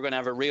if we're going to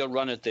have a real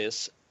run at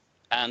this,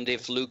 and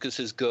if Lucas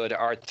is good,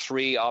 our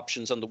three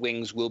options on the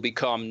wings will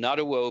become not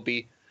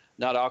Iwobi,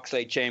 not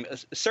Oxlade-Chamberlain.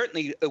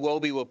 Certainly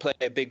Iwobi will play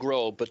a big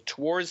role, but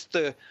towards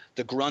the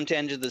grunt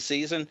end of the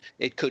season,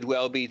 it could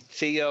well be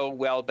Theo,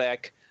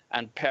 Welbeck,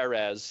 and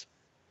Perez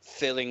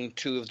filling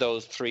two of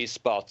those three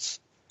spots.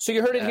 So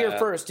you heard it here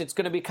first. It's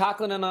going to be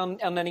Coughlin and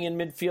Elneny in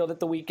midfield at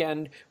the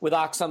weekend with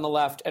Ox on the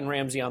left and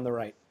Ramsey on the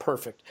right.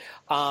 Perfect.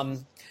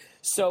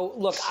 So,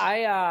 look,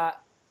 I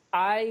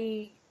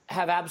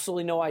have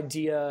absolutely no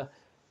idea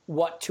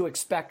what to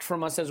expect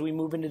from us as we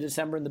move into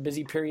December in the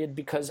busy period,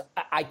 because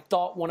I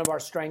thought one of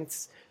our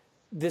strengths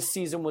this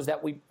season was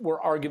that we were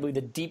arguably the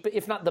deep,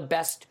 if not the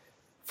best,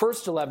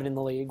 first 11 in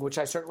the league, which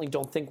I certainly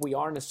don't think we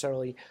are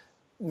necessarily,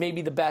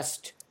 maybe the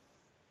best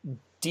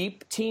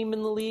deep team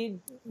in the league,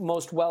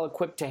 most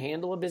well-equipped to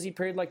handle a busy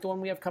period like the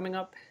one we have coming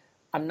up.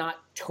 I'm not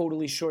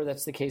totally sure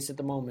that's the case at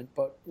the moment,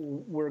 but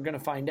we're going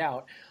to find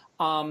out.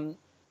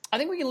 I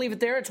think we can leave it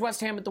there. It's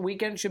West Ham at the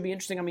weekend. Should be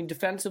interesting. I mean,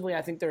 defensively,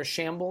 I think they're a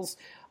shambles.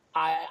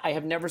 I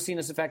have never seen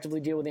us effectively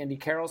deal with Andy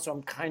Carroll, so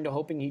I'm kind of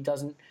hoping he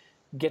doesn't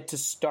get to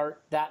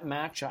start that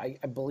match. I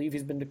believe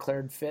he's been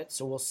declared fit,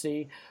 so we'll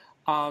see.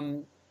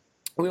 We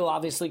will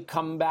obviously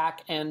come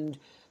back and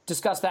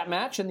discuss that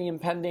match and the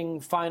impending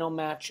final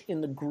match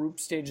in the group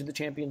stage of the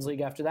Champions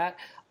League after that.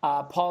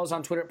 Paul is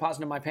on Twitter at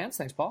 @PositiveMyPants.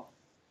 Thanks, Paul.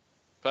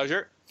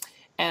 Pleasure.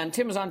 And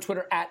Tim is on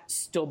Twitter at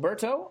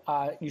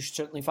 @Stilberto. You should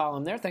certainly follow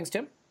him there. Thanks,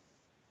 Tim.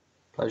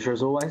 Pleasure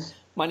as always.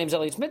 My name's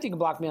Elliot Smith. You can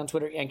block me on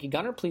Twitter at Yankee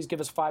Gunner. Please give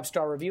us a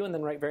 5-star review and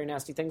then write very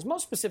nasty things,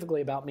 most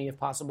specifically about me, if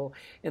possible,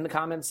 in the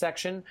comments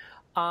section.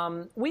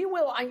 We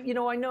will.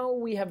 I know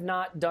we have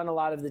not done a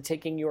lot of the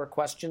taking your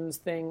questions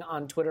thing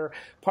on Twitter.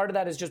 Part of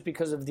that is just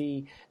because of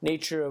the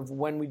nature of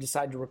when we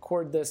decide to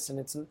record this, and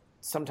it's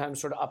sometimes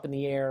sort of up in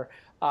the air.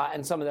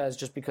 And some of that is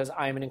just because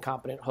I am an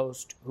incompetent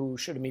host who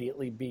should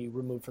immediately be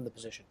removed from the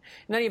position.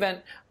 In any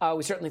event,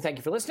 we certainly thank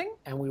you for listening,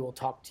 and we will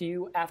talk to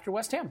you after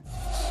West Ham.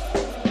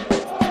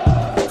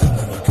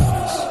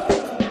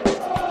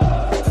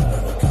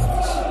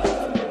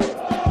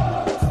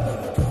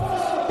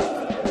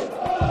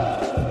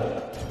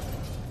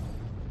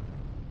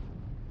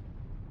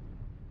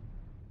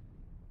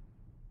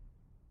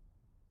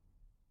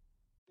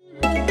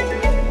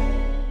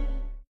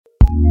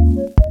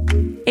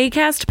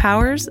 Acast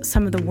powers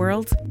some of the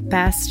world's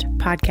best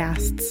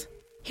podcasts.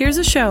 Here's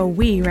a show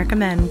we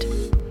recommend.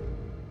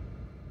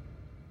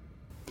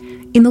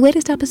 In the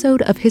latest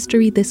episode of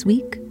History This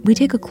Week, we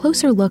take a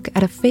closer look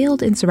at a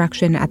failed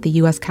insurrection at the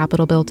U.S.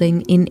 Capitol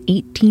building in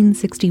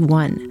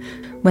 1861,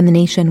 when the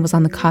nation was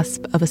on the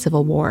cusp of a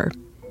civil war.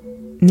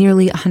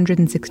 Nearly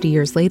 160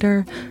 years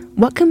later,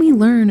 what can we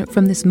learn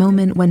from this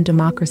moment when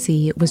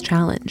democracy was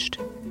challenged?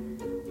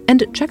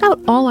 And check out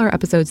all our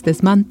episodes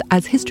this month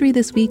as History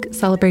This Week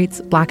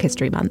celebrates Black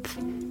History Month.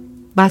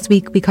 Last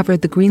week, we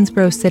covered the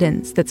Greensboro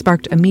sit-ins that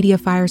sparked a media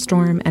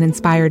firestorm and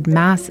inspired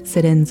mass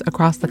sit-ins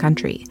across the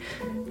country.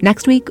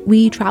 Next week,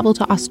 we travel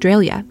to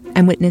Australia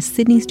and witness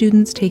Sydney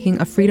students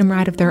taking a freedom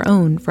ride of their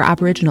own for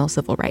Aboriginal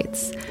civil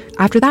rights.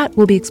 After that,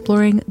 we'll be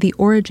exploring the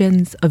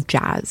origins of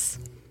jazz.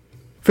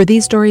 For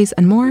these stories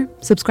and more,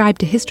 subscribe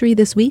to History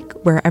This Week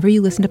wherever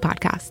you listen to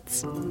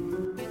podcasts.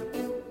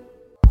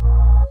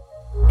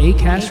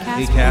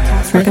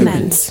 Acast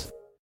recommends.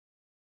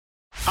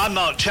 I'm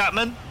Mark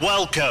Chapman.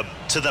 Welcome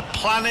to the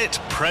Planet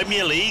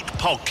Premier League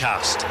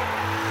podcast.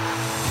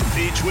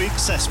 Each week,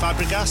 Cesc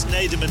Fabregas,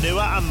 Nader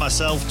Manua and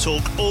myself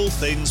talk all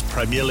things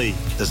Premier League.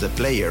 As a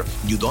player,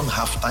 you don't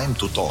have time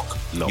to talk.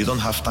 No. You don't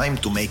have time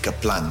to make a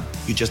plan.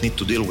 You just need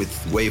to deal with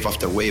wave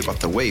after wave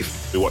after wave.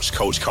 We watched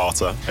Coach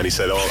Carter and he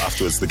said,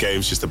 afterwards, the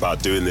game's just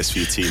about doing this for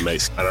your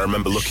teammates. And I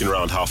remember looking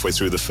around halfway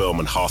through the film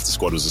and half the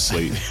squad was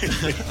asleep.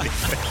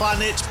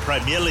 Planet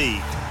Premier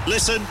League.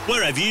 Listen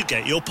wherever you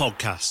get your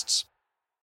podcasts.